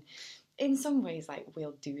it? And in some ways, like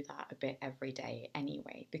we'll do that a bit every day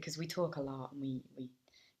anyway, because we talk a lot and we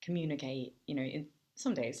communicate, in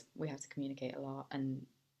some days we have to communicate a lot and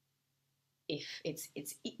if it's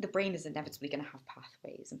the brain is inevitably going to have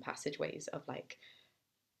pathways and passageways of like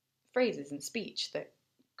phrases and speech that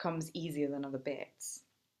comes easier than other bits.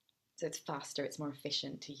 So it's faster, it's more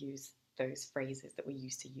efficient to use those phrases that we're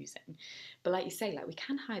used to using. But like you say, like we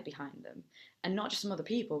can hide behind them, and not just from other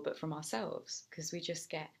people, but from ourselves, because we just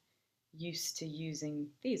get used to using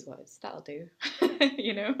these words. That'll do,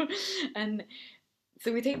 you know. And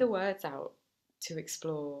so we take the words out to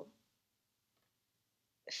explore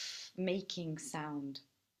making sound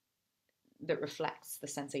that reflects the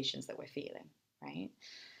sensations that we're feeling, right?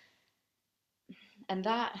 And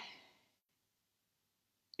that,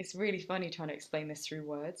 it's really funny trying to explain this through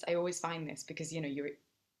words. I always find this because, you know,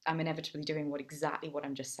 I'm inevitably doing exactly what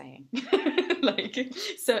I'm just saying. Like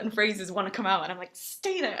certain phrases want to come out and I'm like,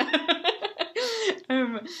 stay there.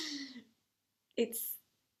 um, it's,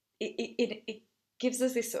 it gives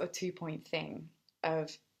us this sort of 2 point thing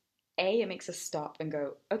of it makes us stop and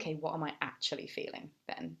go, okay, what am I actually feeling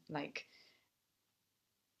then? Like,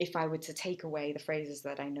 if I were to take away the phrases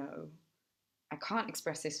that I know, I can't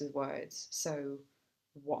express this with words. So,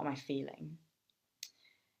 what am I feeling?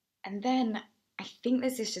 And then I think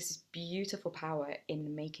there's this beautiful power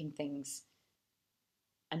in making things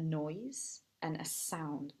a noise and a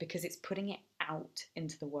sound because it's putting it out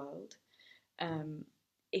into the world. Um,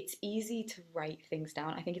 it's easy to write things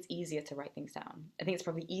down. I think it's easier to write things down. I think it's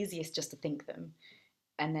probably easiest just to think them.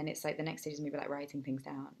 And then it's like the next stage is maybe like writing things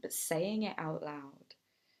down. But saying it out loud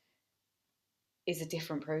is a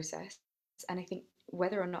different process. And I think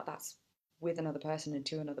whether or not that's with another person and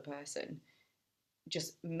to another person,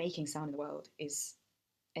 just making sound in the world is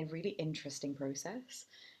a really interesting process.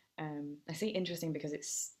 I say interesting because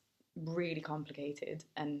it's really complicated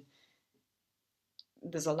and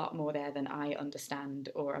there's a lot more there than I understand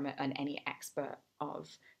or am any expert of.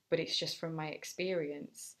 But it's just from my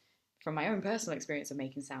experience, from my own personal experience of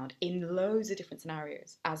making sound in loads of different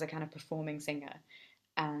scenarios as a kind of performing singer,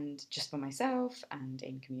 and just for myself and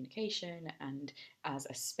in communication and as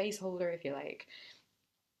a space holder, if you like.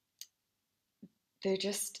 There are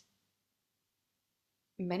just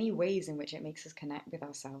many ways in which it makes us connect with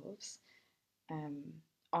ourselves, um,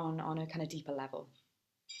 on a kind of deeper level.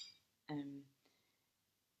 Um,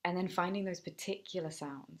 and then finding those particular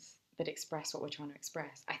sounds that express what we're trying to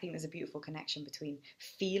express. I think there's a beautiful connection between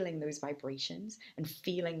feeling those vibrations and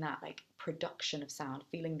feeling that like production of sound,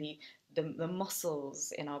 feeling the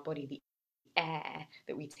muscles in our body, the air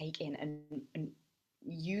that we take in, and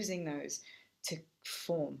using those to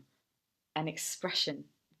form an expression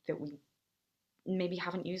that we maybe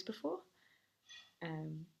haven't used before.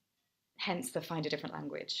 Um, Hence the find a different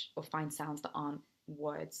language or find sounds that aren't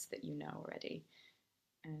words that you know already.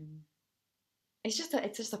 Um, it's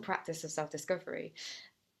just a practice of self discovery,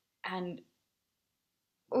 and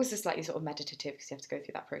also slightly sort of meditative because you have to go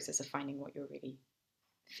through that process of finding what you're really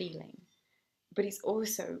feeling. But it's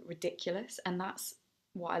also ridiculous, and that's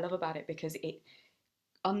what I love about it because it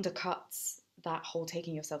undercuts that whole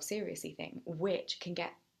taking yourself seriously thing, which can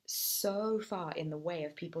get so far in the way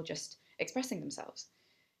of people just expressing themselves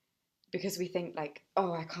because we think like,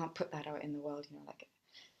 oh, I can't put that out in the world, you know, like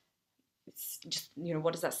it's just, you know,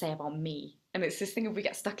 what does that say about me? And it's this thing of we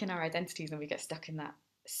get stuck in our identities and we get stuck in that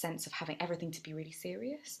sense of having everything to be really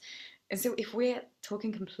serious. And so if we're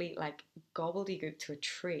talking complete like gobbledygook to a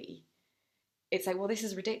tree, it's like, well, this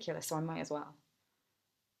is ridiculous, so I might as well.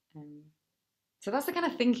 Um, so that's the kind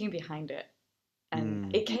of thinking behind it. And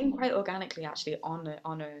Mm. it came quite organically actually on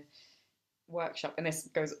a workshop. And this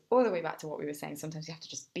goes all the way back to what we were saying. Sometimes you have to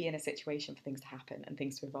just be in a situation for things to happen and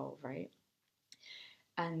things to evolve, right?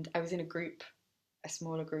 And I was in a group, a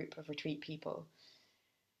smaller group of retreat people,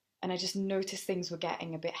 and I just noticed things were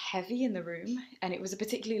getting a bit heavy in the room. And it was a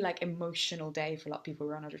particularly like emotional day for a lot of people who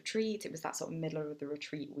were on a retreat. It was that sort of middle of the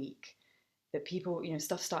retreat week that people, you know,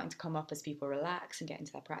 stuff starting to come up as people relax and get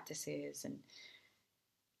into their practices,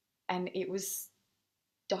 and it was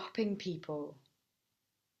stopping people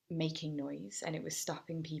making noise, and it was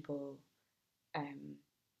stopping people um,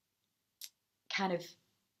 kind of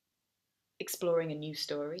exploring a new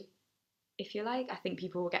story, if you like. I think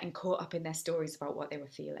people were getting caught up in their stories about what they were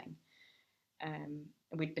feeling. And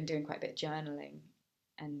we'd been doing quite a bit of journaling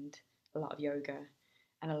and a lot of yoga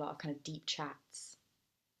and a lot of kind of deep chats.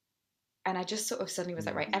 And I just sort of suddenly was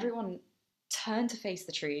like, right, everyone turn to face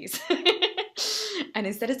the trees. And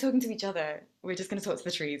instead of talking to each other, we're just going to talk to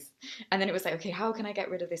the trees. And then it was like, okay, how can I get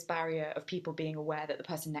rid of this barrier of people being aware that the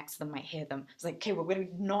person next to them might hear them? It's like, okay, well, we're going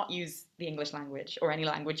to not use the English language or any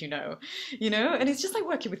language you know? And it's just like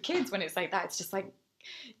working with kids when it's like that. It's just like,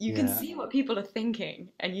 you can Yeah. see what people are thinking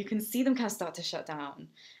and you can see them kind of start to shut down.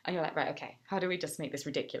 And you're like, right, okay, how do we just make this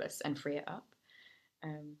ridiculous and free it up?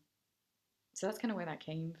 Um, so that's kind of where that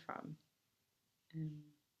came from. Um,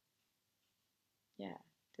 yeah.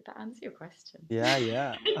 Did that answer your question? Yeah,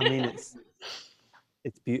 yeah. I mean,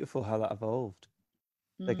 it's beautiful how that evolved.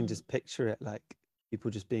 I can Mm. just picture it like people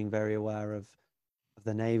just being very aware of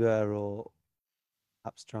the neighbor or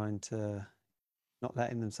perhaps trying to not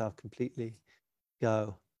letting themselves completely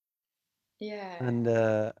go. Yeah.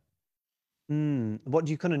 And what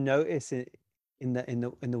do you kind of notice in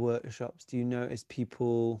the workshops? Do you notice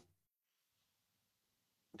people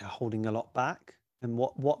holding a lot back, and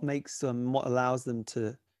what makes them, what allows them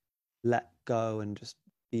to let go and just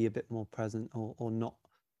be a bit more present, or not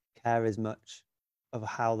care as much of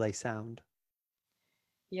how they sound.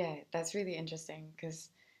 Yeah, that's really interesting because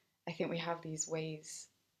I think we have these ways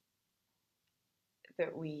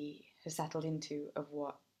that we have settled into of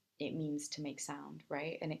what it means to make sound,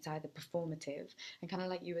 right? And it's either performative, and kind of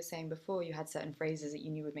like you were saying before, you had certain phrases that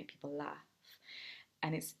you knew would make people laugh.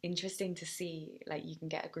 And it's interesting to see, like, you can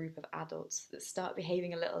get a group of adults that start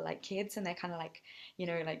behaving a little like kids, and they're kind of like,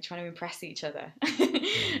 like trying to impress each other.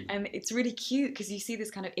 Mm. And it's really cute because you see this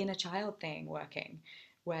kind of inner child thing working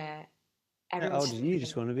where Oh, everyone's you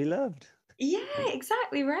just want to be loved. yeah,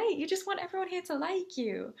 exactly right. You just want everyone here to like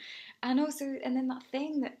you. And also, and then that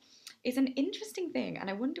thing that is an interesting thing, and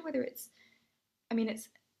I wonder whether I mean, it's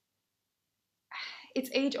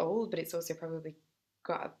age old, but it's also probably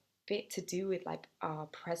got a bit to do with like our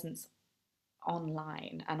presence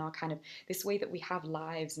online and our kind of this way that we have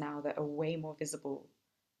lives now that are way more visible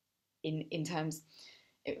in terms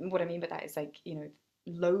what I mean by that is like,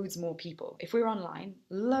 loads more people. If we're online,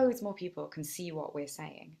 loads more people can see what we're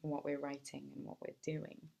saying and what we're writing and what we're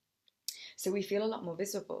doing. So we feel a lot more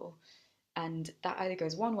visible. And that either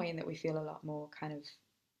goes one way in that we feel a lot more kind of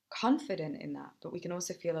confident in that, but we can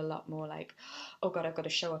also feel a lot more like, oh God, I've got to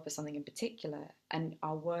show up as something in particular. And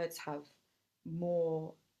our words have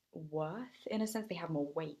more worth in a sense, they have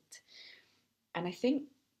more weight. And I think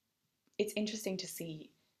it's interesting to see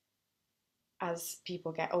as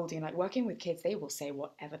people get older, and like working with kids, they will say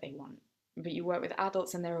whatever they want. But you work with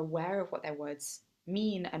adults and they're aware of what their words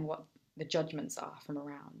mean and what the judgments are from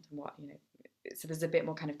around and what, so there's a bit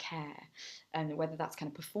more kind of care, and whether that's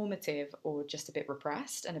kind of performative or just a bit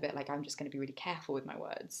repressed and a bit like I'm just going to be really careful with my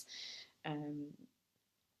words. Um,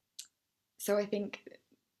 so I think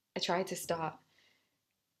I try to start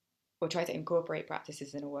or try to incorporate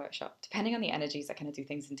practices in a workshop, depending on the energies. I kind of do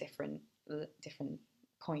things in different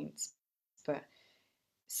points, but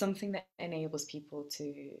something that enables people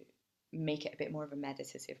to make it a bit more of a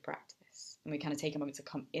meditative practice. And we kind of take a moment to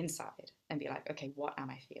come inside and be like, okay, what am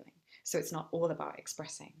I feeling? So it's not all about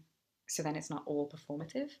expressing. So then it's not all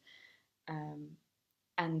performative. Um,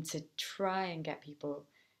 and to try and get people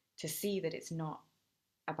to see that it's not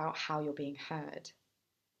about how you're being heard,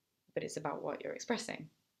 but it's about what you're expressing.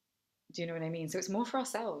 Do you know what I mean? So it's more for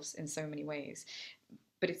ourselves in so many ways,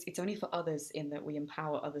 but it's only for others in that we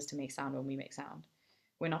empower others to make sound when we make sound.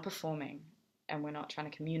 We're not performing and we're not trying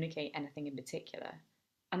to communicate anything in particular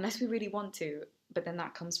unless we really want to, but then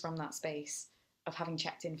that comes from that space of having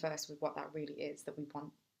checked in first with what that really is that we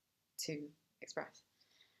want to express.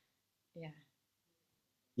 Yeah.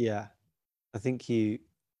 Yeah, I think you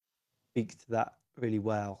speak to that really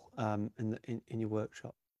well, in your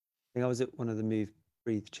workshop. I think I was at one of the Move,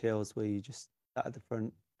 Breathe, Chills where you just sat at the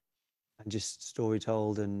front and just story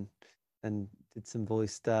told, and did some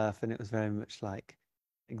voice stuff, and it was very much like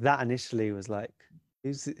that initially was like,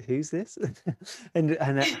 who's this? And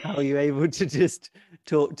how are you able to just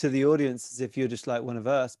talk to the audience as if you're just like one of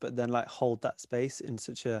us, but then like hold that space in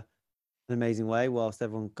such an amazing way whilst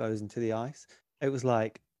everyone goes into the ice. It was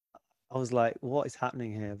like, I was like, what is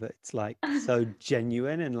happening here? But it's like so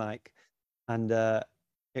genuine, and like, and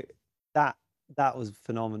it, that that was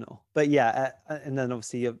phenomenal. But yeah, and then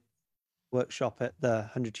obviously your workshop at the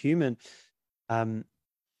 100 Human, um,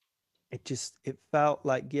 it felt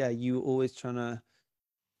like, yeah, you were always trying to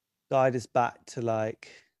guide us back to like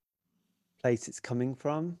place it's coming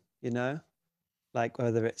from, like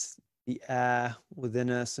whether it's the air within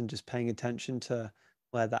us and just paying attention to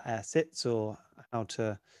where that air sits, or how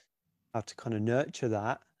to kind of nurture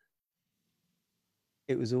that.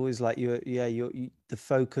 It was always like the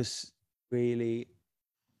focus really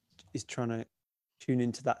is trying to tune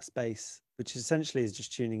into that space, which essentially is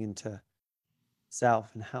just tuning into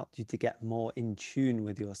self and help you to get more in tune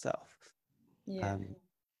with yourself. Yeah. Um,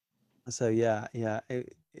 so yeah,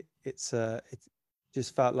 it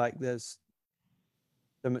just felt like there's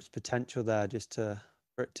so much potential there, just for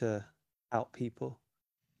it to help people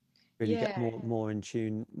really get Yeah. more in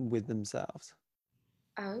tune with themselves.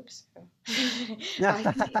 I hope so.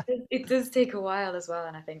 I think it does take a while as well.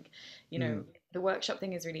 And I think, Mm. the workshop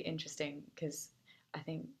thing is really interesting because I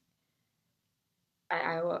think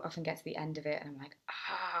I often get to the end of it and I'm like,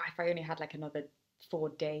 if I only had like another 4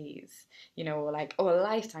 days, or like, a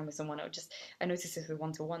lifetime with someone, or just, I notice this with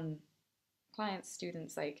one-to-one clients,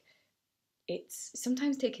 students, like it's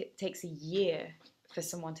sometimes it takes a year for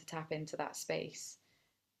someone to tap into that space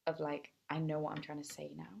of like, I know what I'm trying to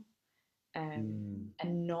say now, Mm.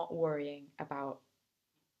 and not worrying about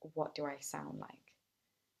what do I sound like.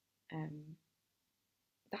 Um,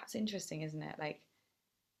 that's interesting, isn't it? Like,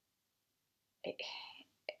 it,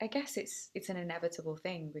 I guess it's an inevitable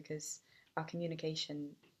thing because our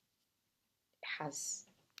communication has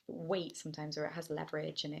weight sometimes, or it has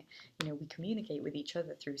leverage, and we communicate with each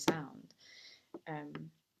other through sound.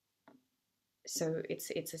 Um, so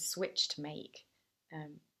it's a switch to make,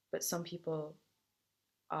 um, but some people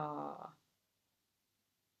are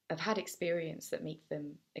have had experiences that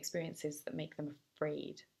make them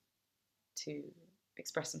afraid to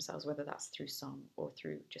express themselves, whether that's through song or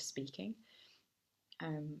through just speaking.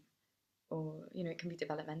 Um, or it can be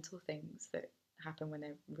developmental things that happen when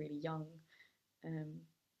they're really young. Um,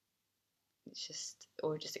 it's just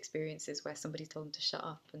or just experiences where somebody's told them to shut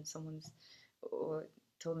up, and someone's or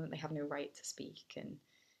told them that they have no right to speak, and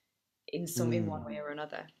in one Mm. way or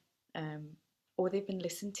another, um, or they've been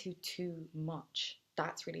listened to too much.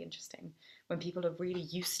 That's really interesting when people are really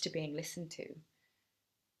used to being listened to.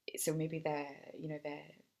 So maybe they're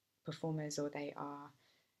performers, or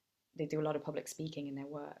they do a lot of public speaking in their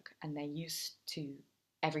work, and they're used to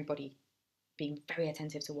everybody being very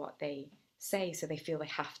attentive to what they say, so they feel they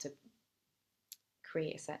have to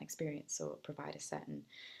create a certain experience or provide a certain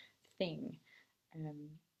thing.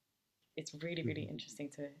 Um, it's really, really Mhm. interesting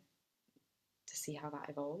to see how that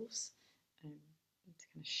evolves, um, to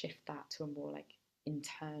kind of shift that to a more like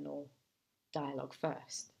internal dialogue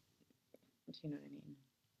first. Do you know what I mean?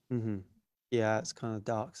 Mm-hmm. Yeah, it's kind of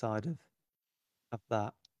dark side of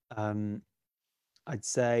that. Um, I'd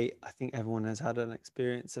say I think everyone has had an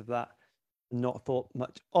experience of that, not thought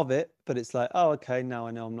much of it, but it's like, oh, okay, now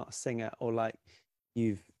I know I'm not a singer, or like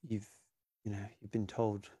you've you've been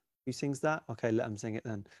told who sings that, okay, let them sing it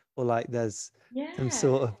then, or like there's some Yeah,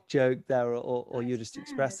 sort of joke there, or you're that's just mad.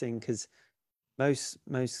 expressing because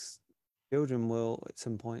most children will at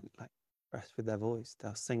some point like express with their voice,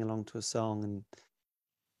 they'll sing along to a song,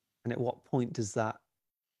 and at what point does that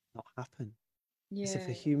not happen? Because if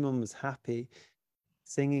a Yeah, human was happy,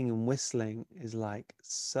 singing and whistling is like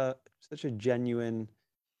such a genuine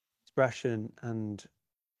expression and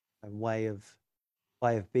a way of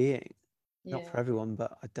being. Not yeah, for everyone,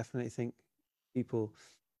 but I definitely think people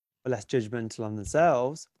were less judgmental on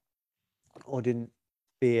themselves or didn't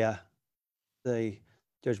fear the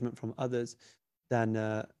judgment from others, then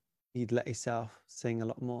you'd let yourself sing a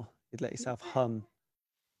lot more. You'd let yourself yeah, hum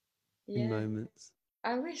in yeah. moments.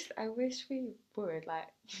 I wish we would like.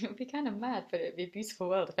 It would be kind of mad, but it'd be a beautiful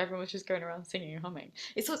world if everyone was just going around singing and humming.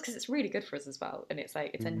 It's also because it's really good for us as well, and it's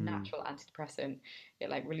like it's a Mm, natural antidepressant. It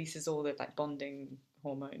like releases all the like bonding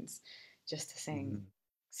hormones just to sing. mm,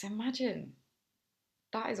 So imagine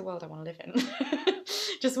that is a world I want to live in.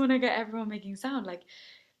 Just want to get everyone making sound. Like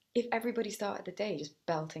if everybody started the day just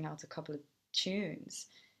belting out a couple of tunes,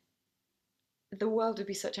 the world would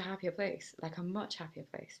be such a happier place, like a much happier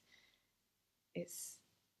place. It's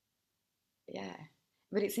Yeah.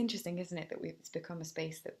 But it's interesting, isn't it, that it's become a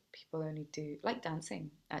space that people only do, like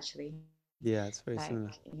dancing, actually. yeah, it's very Like,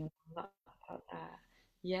 similar. a lot about that.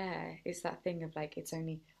 Yeah, it's that thing of like it's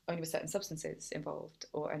only with certain substances involved,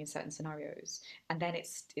 or only in certain scenarios, and then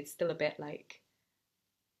it's still a bit like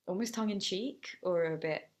almost tongue in cheek, or a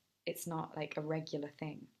bit. It's not like a regular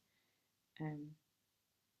thing. Um,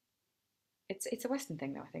 it's a Western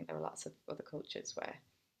thing, though. I think there are lots of other cultures where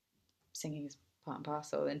singing is part and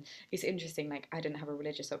parcel, and it's interesting. Like I didn't have a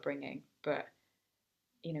religious upbringing, but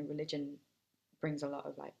religion brings a lot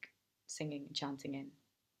of like singing and chanting in.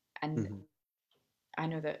 And Hmm. I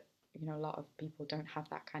know that, a lot of people don't have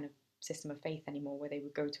that kind of system of faith anymore where they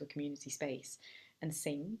would go to a community space and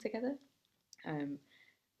sing together. Um,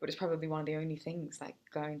 but it's probably one of the only things like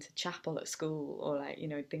going to chapel at school, or like,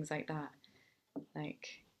 things like that,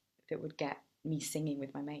 like that would get me singing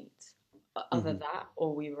with my mates. Other Hmm. that,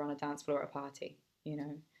 or we were on a dance floor at a party, you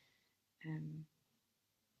know. Um,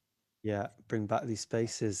 Yeah, bring back these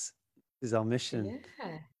spaces is our mission.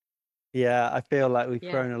 yeah, Yeah, I feel like we've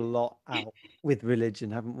yeah, thrown a lot out with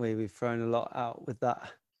religion, haven't we? We've thrown a lot out with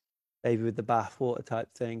that, maybe with the bathwater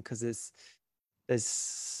type thing, because there's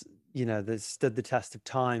there's stood the test of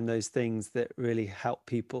time. Those things that really help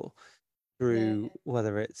people yeah, through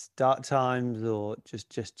whether it's dark times or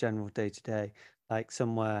just general day to day, like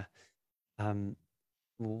somewhere. Um,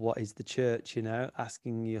 what is the church?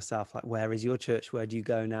 Asking yourself like, where is your church? Where do you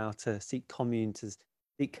go now to seek commune, to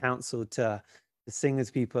seek counsel, to sing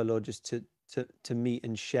with people, or just to meet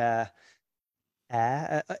and share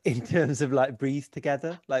air in terms of like breathe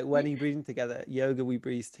together. Like when yeah, are you breathing together? Yoga, we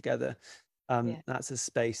breathe together. yeah. That's a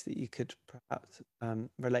space that you could perhaps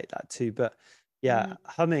relate that to. But yeah, Mm,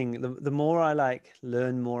 humming. The more I like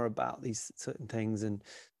learn more about these certain things and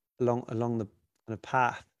along the kind of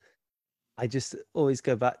path, I just always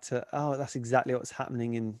go back to, oh, that's exactly what's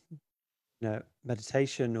happening in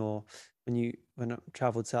meditation or when I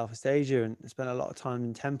traveled Southeast Asia and spent a lot of time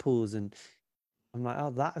in temples, and I'm like,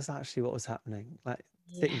 oh, that is actually what was happening. Like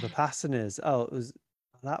sitting Yeah. vipassanas. Oh,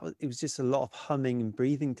 it was just a lot of humming and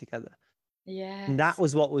breathing together. And that Yes.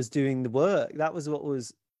 was what was doing the work. That was what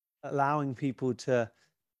was allowing people to,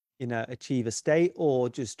 achieve a state or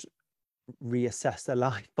just reassess their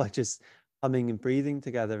life by just humming and breathing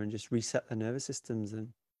together and just reset their nervous systems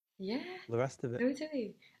and Yeah. all the rest of it.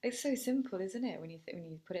 Totally. It's so simple, isn't it? When you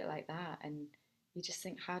put it like that, and you just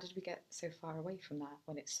think, how did we get so far away from that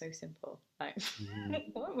when it's so simple? Like,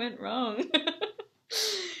 Mhm. what went wrong?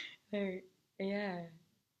 So, yeah,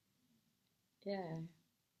 yeah,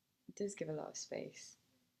 it does give a lot of space.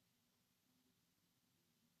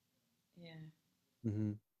 Yeah.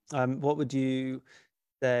 Mhm. What would you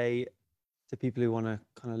say to people who want to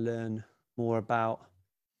kind of learn more about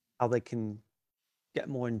how they can get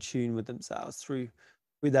more in tune with themselves through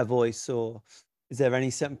their voice, or is there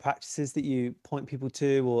any certain practices that you point people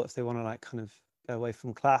to, or if they want to like kind of go away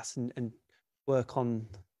from class and work on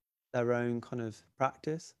their own kind of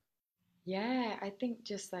practice? Yeah, I think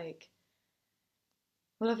just like,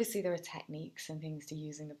 well, obviously there are techniques and things to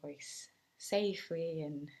using the voice safely,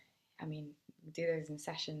 and I mean, we do those in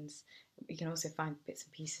sessions. You can also find bits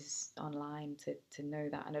and pieces online to know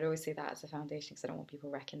that, and I'd always say that as a foundation because I don't want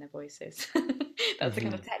people wrecking their voices. That's the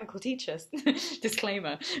kind of Hmm. technical teacher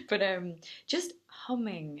disclaimer. But just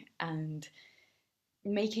humming and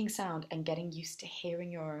making sound and getting used to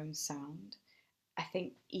hearing your own sound. I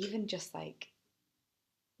think even just like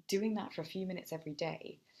doing that for a few minutes every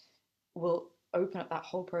day will open up that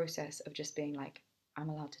whole process of just being like, I'm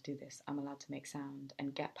allowed to do this. I'm allowed to make sound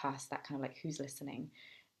and get past that kind of like who's listening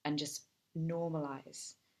and just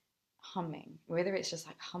normalize humming, whether it's just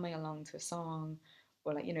like humming along to a song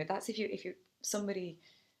or like, that's if you're somebody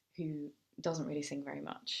who doesn't really sing very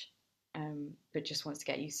much, but just wants to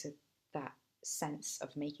get used to that sense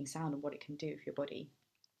of making sound and what it can do for your body.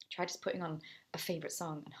 Try just putting on a favorite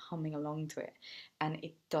song and humming along to it, and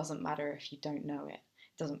it doesn't matter if you don't know it.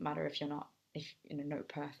 It doesn't matter if you're not if note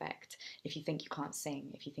perfect. If you think you can't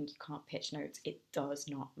sing, if you think you can't pitch notes, it does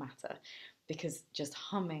not matter, because just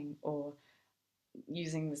humming or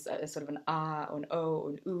using this sort of an ah or an o or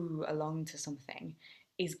an ooh along to something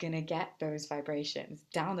is gonna get those vibrations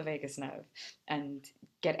down the vagus nerve and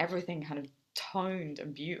get everything kind of toned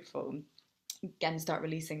and beautiful. Again, start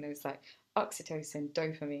releasing those like oxytocin,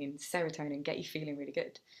 dopamine, serotonin, get you feeling really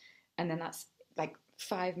good. And then that's like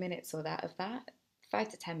 5 minutes or that of that, 5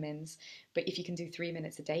 to 10 minutes. But if you can do 3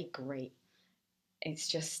 minutes a day, great. It's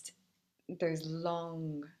just those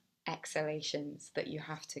long exhalations that you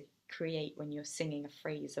have to create when you're singing a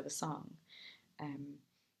phrase of a song. Um,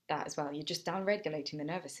 that as well. You're just down regulating the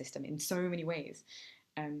nervous system in so many ways.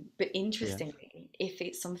 But Yeah. interestingly, if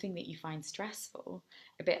it's something that you find stressful,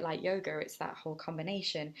 a bit like yoga, it's that whole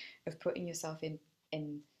combination of putting yourself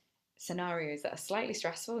in scenarios that are slightly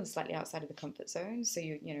stressful and slightly outside of the comfort zone. So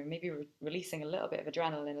maybe releasing a little bit of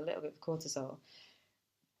adrenaline, a little bit of cortisol,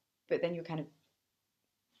 but then you're kind of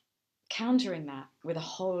countering that with a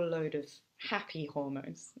whole load of happy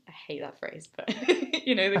hormones. I hate that phrase, but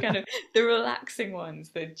the kind of the relaxing ones,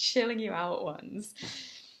 the chilling you out ones.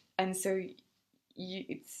 And so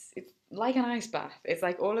it's like an ice bath. It's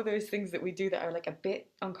like all of those things that we do that are like a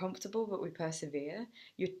bit uncomfortable, but we persevere.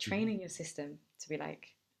 You're Mhm. training your system to be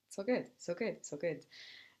like, it's all good, it's all good, it's all good.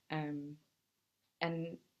 Um,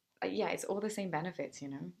 and yeah, it's all the same benefits,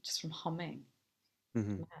 just from humming. It's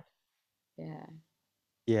Mhm. mad. Yeah.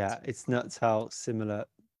 Yeah, it's nuts how similar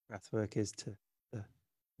breathwork is to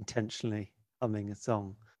intentionally humming a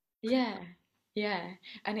song. Yeah, yeah.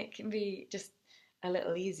 And it can be just a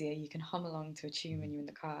little easier. You can hum along to a tune when Mhm. you're in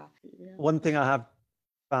the car. Yeah. One thing I have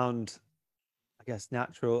found, I guess,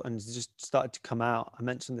 natural and it's just started to come out. I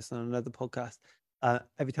mentioned this on another podcast.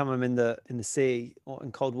 Every time I'm in the sea or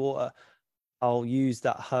in cold water, I'll use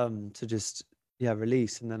that hum to just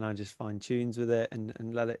release, and then I just find tunes with it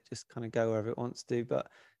and let it just kind of go wherever it wants to.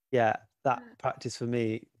 But yeah, that practice for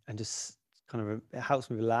me and just kind of it helps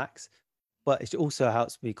me relax, but it also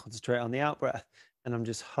helps me concentrate on the out breath, and I'm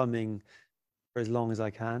just humming for as long as I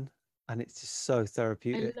can, and it's just so I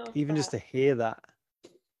therapeutic, love even just that. to hear that.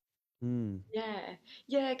 Mm. Yeah.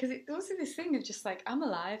 Yeah, because it's also this thing of just like, I'm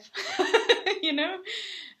alive. you know?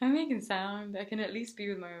 I'm making sound. I can at least be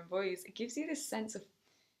with my own voice. It gives you this sense of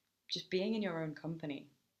just being in your own company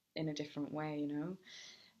in a different way.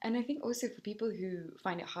 And I think also for people who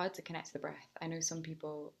find it hard to connect to the breath, I know some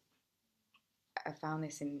people, I found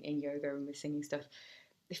this in yoga and with singing stuff,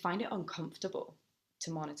 they find it uncomfortable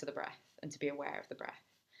to monitor the breath and to be aware of the breath.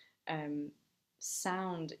 Um,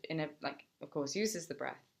 Sound in a like of course uses the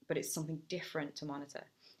breath, but it's something different to monitor.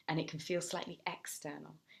 and it can feel slightly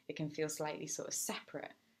external. It can feel slightly sort of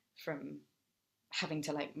separate from having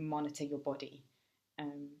to like monitor your body.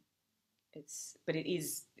 Um, but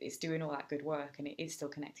it's doing all that good work, and it is still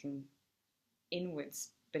connecting inwards.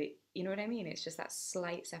 But you know what I mean? It's just that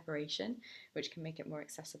slight separation, which can make it more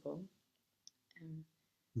accessible.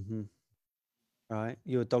 Mm-hmm. Right,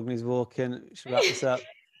 your dog needs walking. We should wrap this up.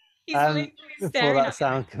 He's literally Before staring that at me.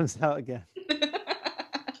 sound comes out again.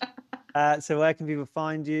 So where can people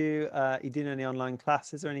find you? You doing any online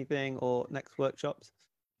classes or anything, or next workshops?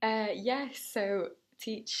 Yes, so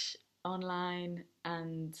teach online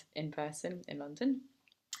and in person in London.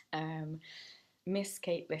 Um, Miss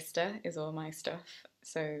Kate Lister is all my stuff.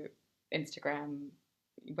 So Instagram,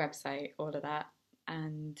 website, all of that,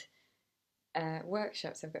 and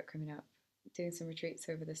workshops I've got coming up. Doing some retreats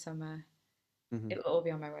over the summer. Mm-hmm. It'll all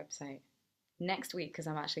be on my website next week because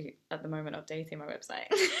I'm actually at the moment updating my website.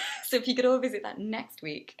 So if you could all visit that next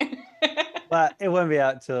week. But it won't be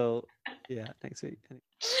out till next week.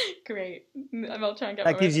 Great. I'll try and get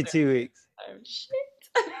my That gives you website. 2 weeks. Oh shit.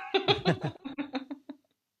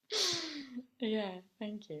 Yeah,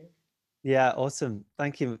 thank you. Yeah, awesome.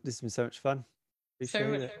 Thank you. This has been so much fun. So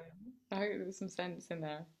Appreciate much it. fun. I hope there was some sense in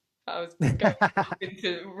there. I was going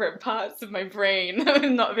into parts of my brain that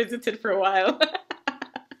I've not visited for a while.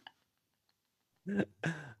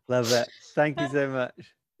 Love it. Thank you so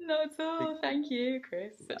much. Not at all. Thank you,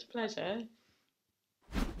 Chris. Such a pleasure.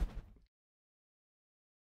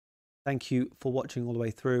 Thank you for watching all the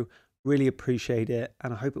way through. Really appreciate it.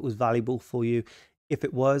 And I hope it was valuable for you. If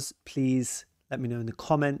it was, please let me know in the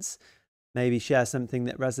comments. Maybe share something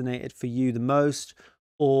that resonated for you the most,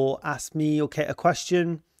 or ask me or Kate a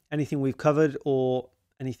question, anything we've covered or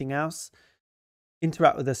anything else.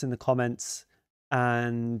 Interact with us in the comments.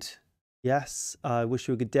 And yes, I wish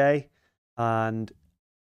you a good day. And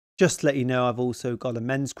just to let you know, I've also got a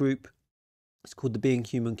men's group. It's called the Being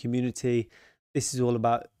Human Community. This is all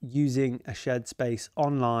about using a shared space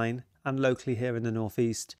online and locally here in the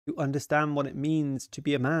Northeast to understand what it means to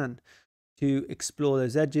be a man, to explore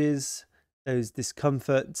those edges, those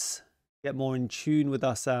discomforts, get more in tune with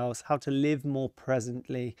ourselves, how to live more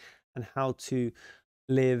presently, and how to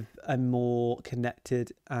live a more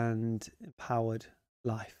connected and empowered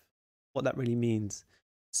life, what that really means.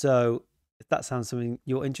 So if that sounds something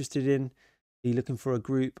you're interested in, are you looking for a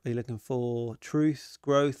group? Are you looking for truth,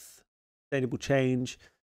 growth, sustainable change?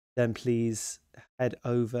 Then please head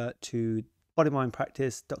over to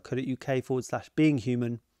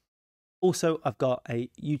bodymindpractice.co.uk/beinghuman. Also, I've got a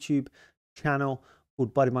YouTube channel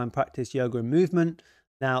called Body Mind Practice Yoga and Movement.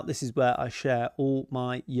 Now, this is where I share all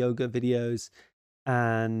my yoga videos,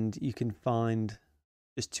 and you can find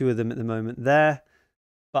just 2 of them at the moment there,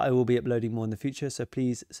 but I will be uploading more in the future. So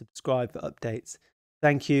please subscribe for updates.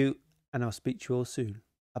 Thank you, and I'll speak to you all soon.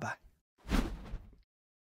 Bye-bye.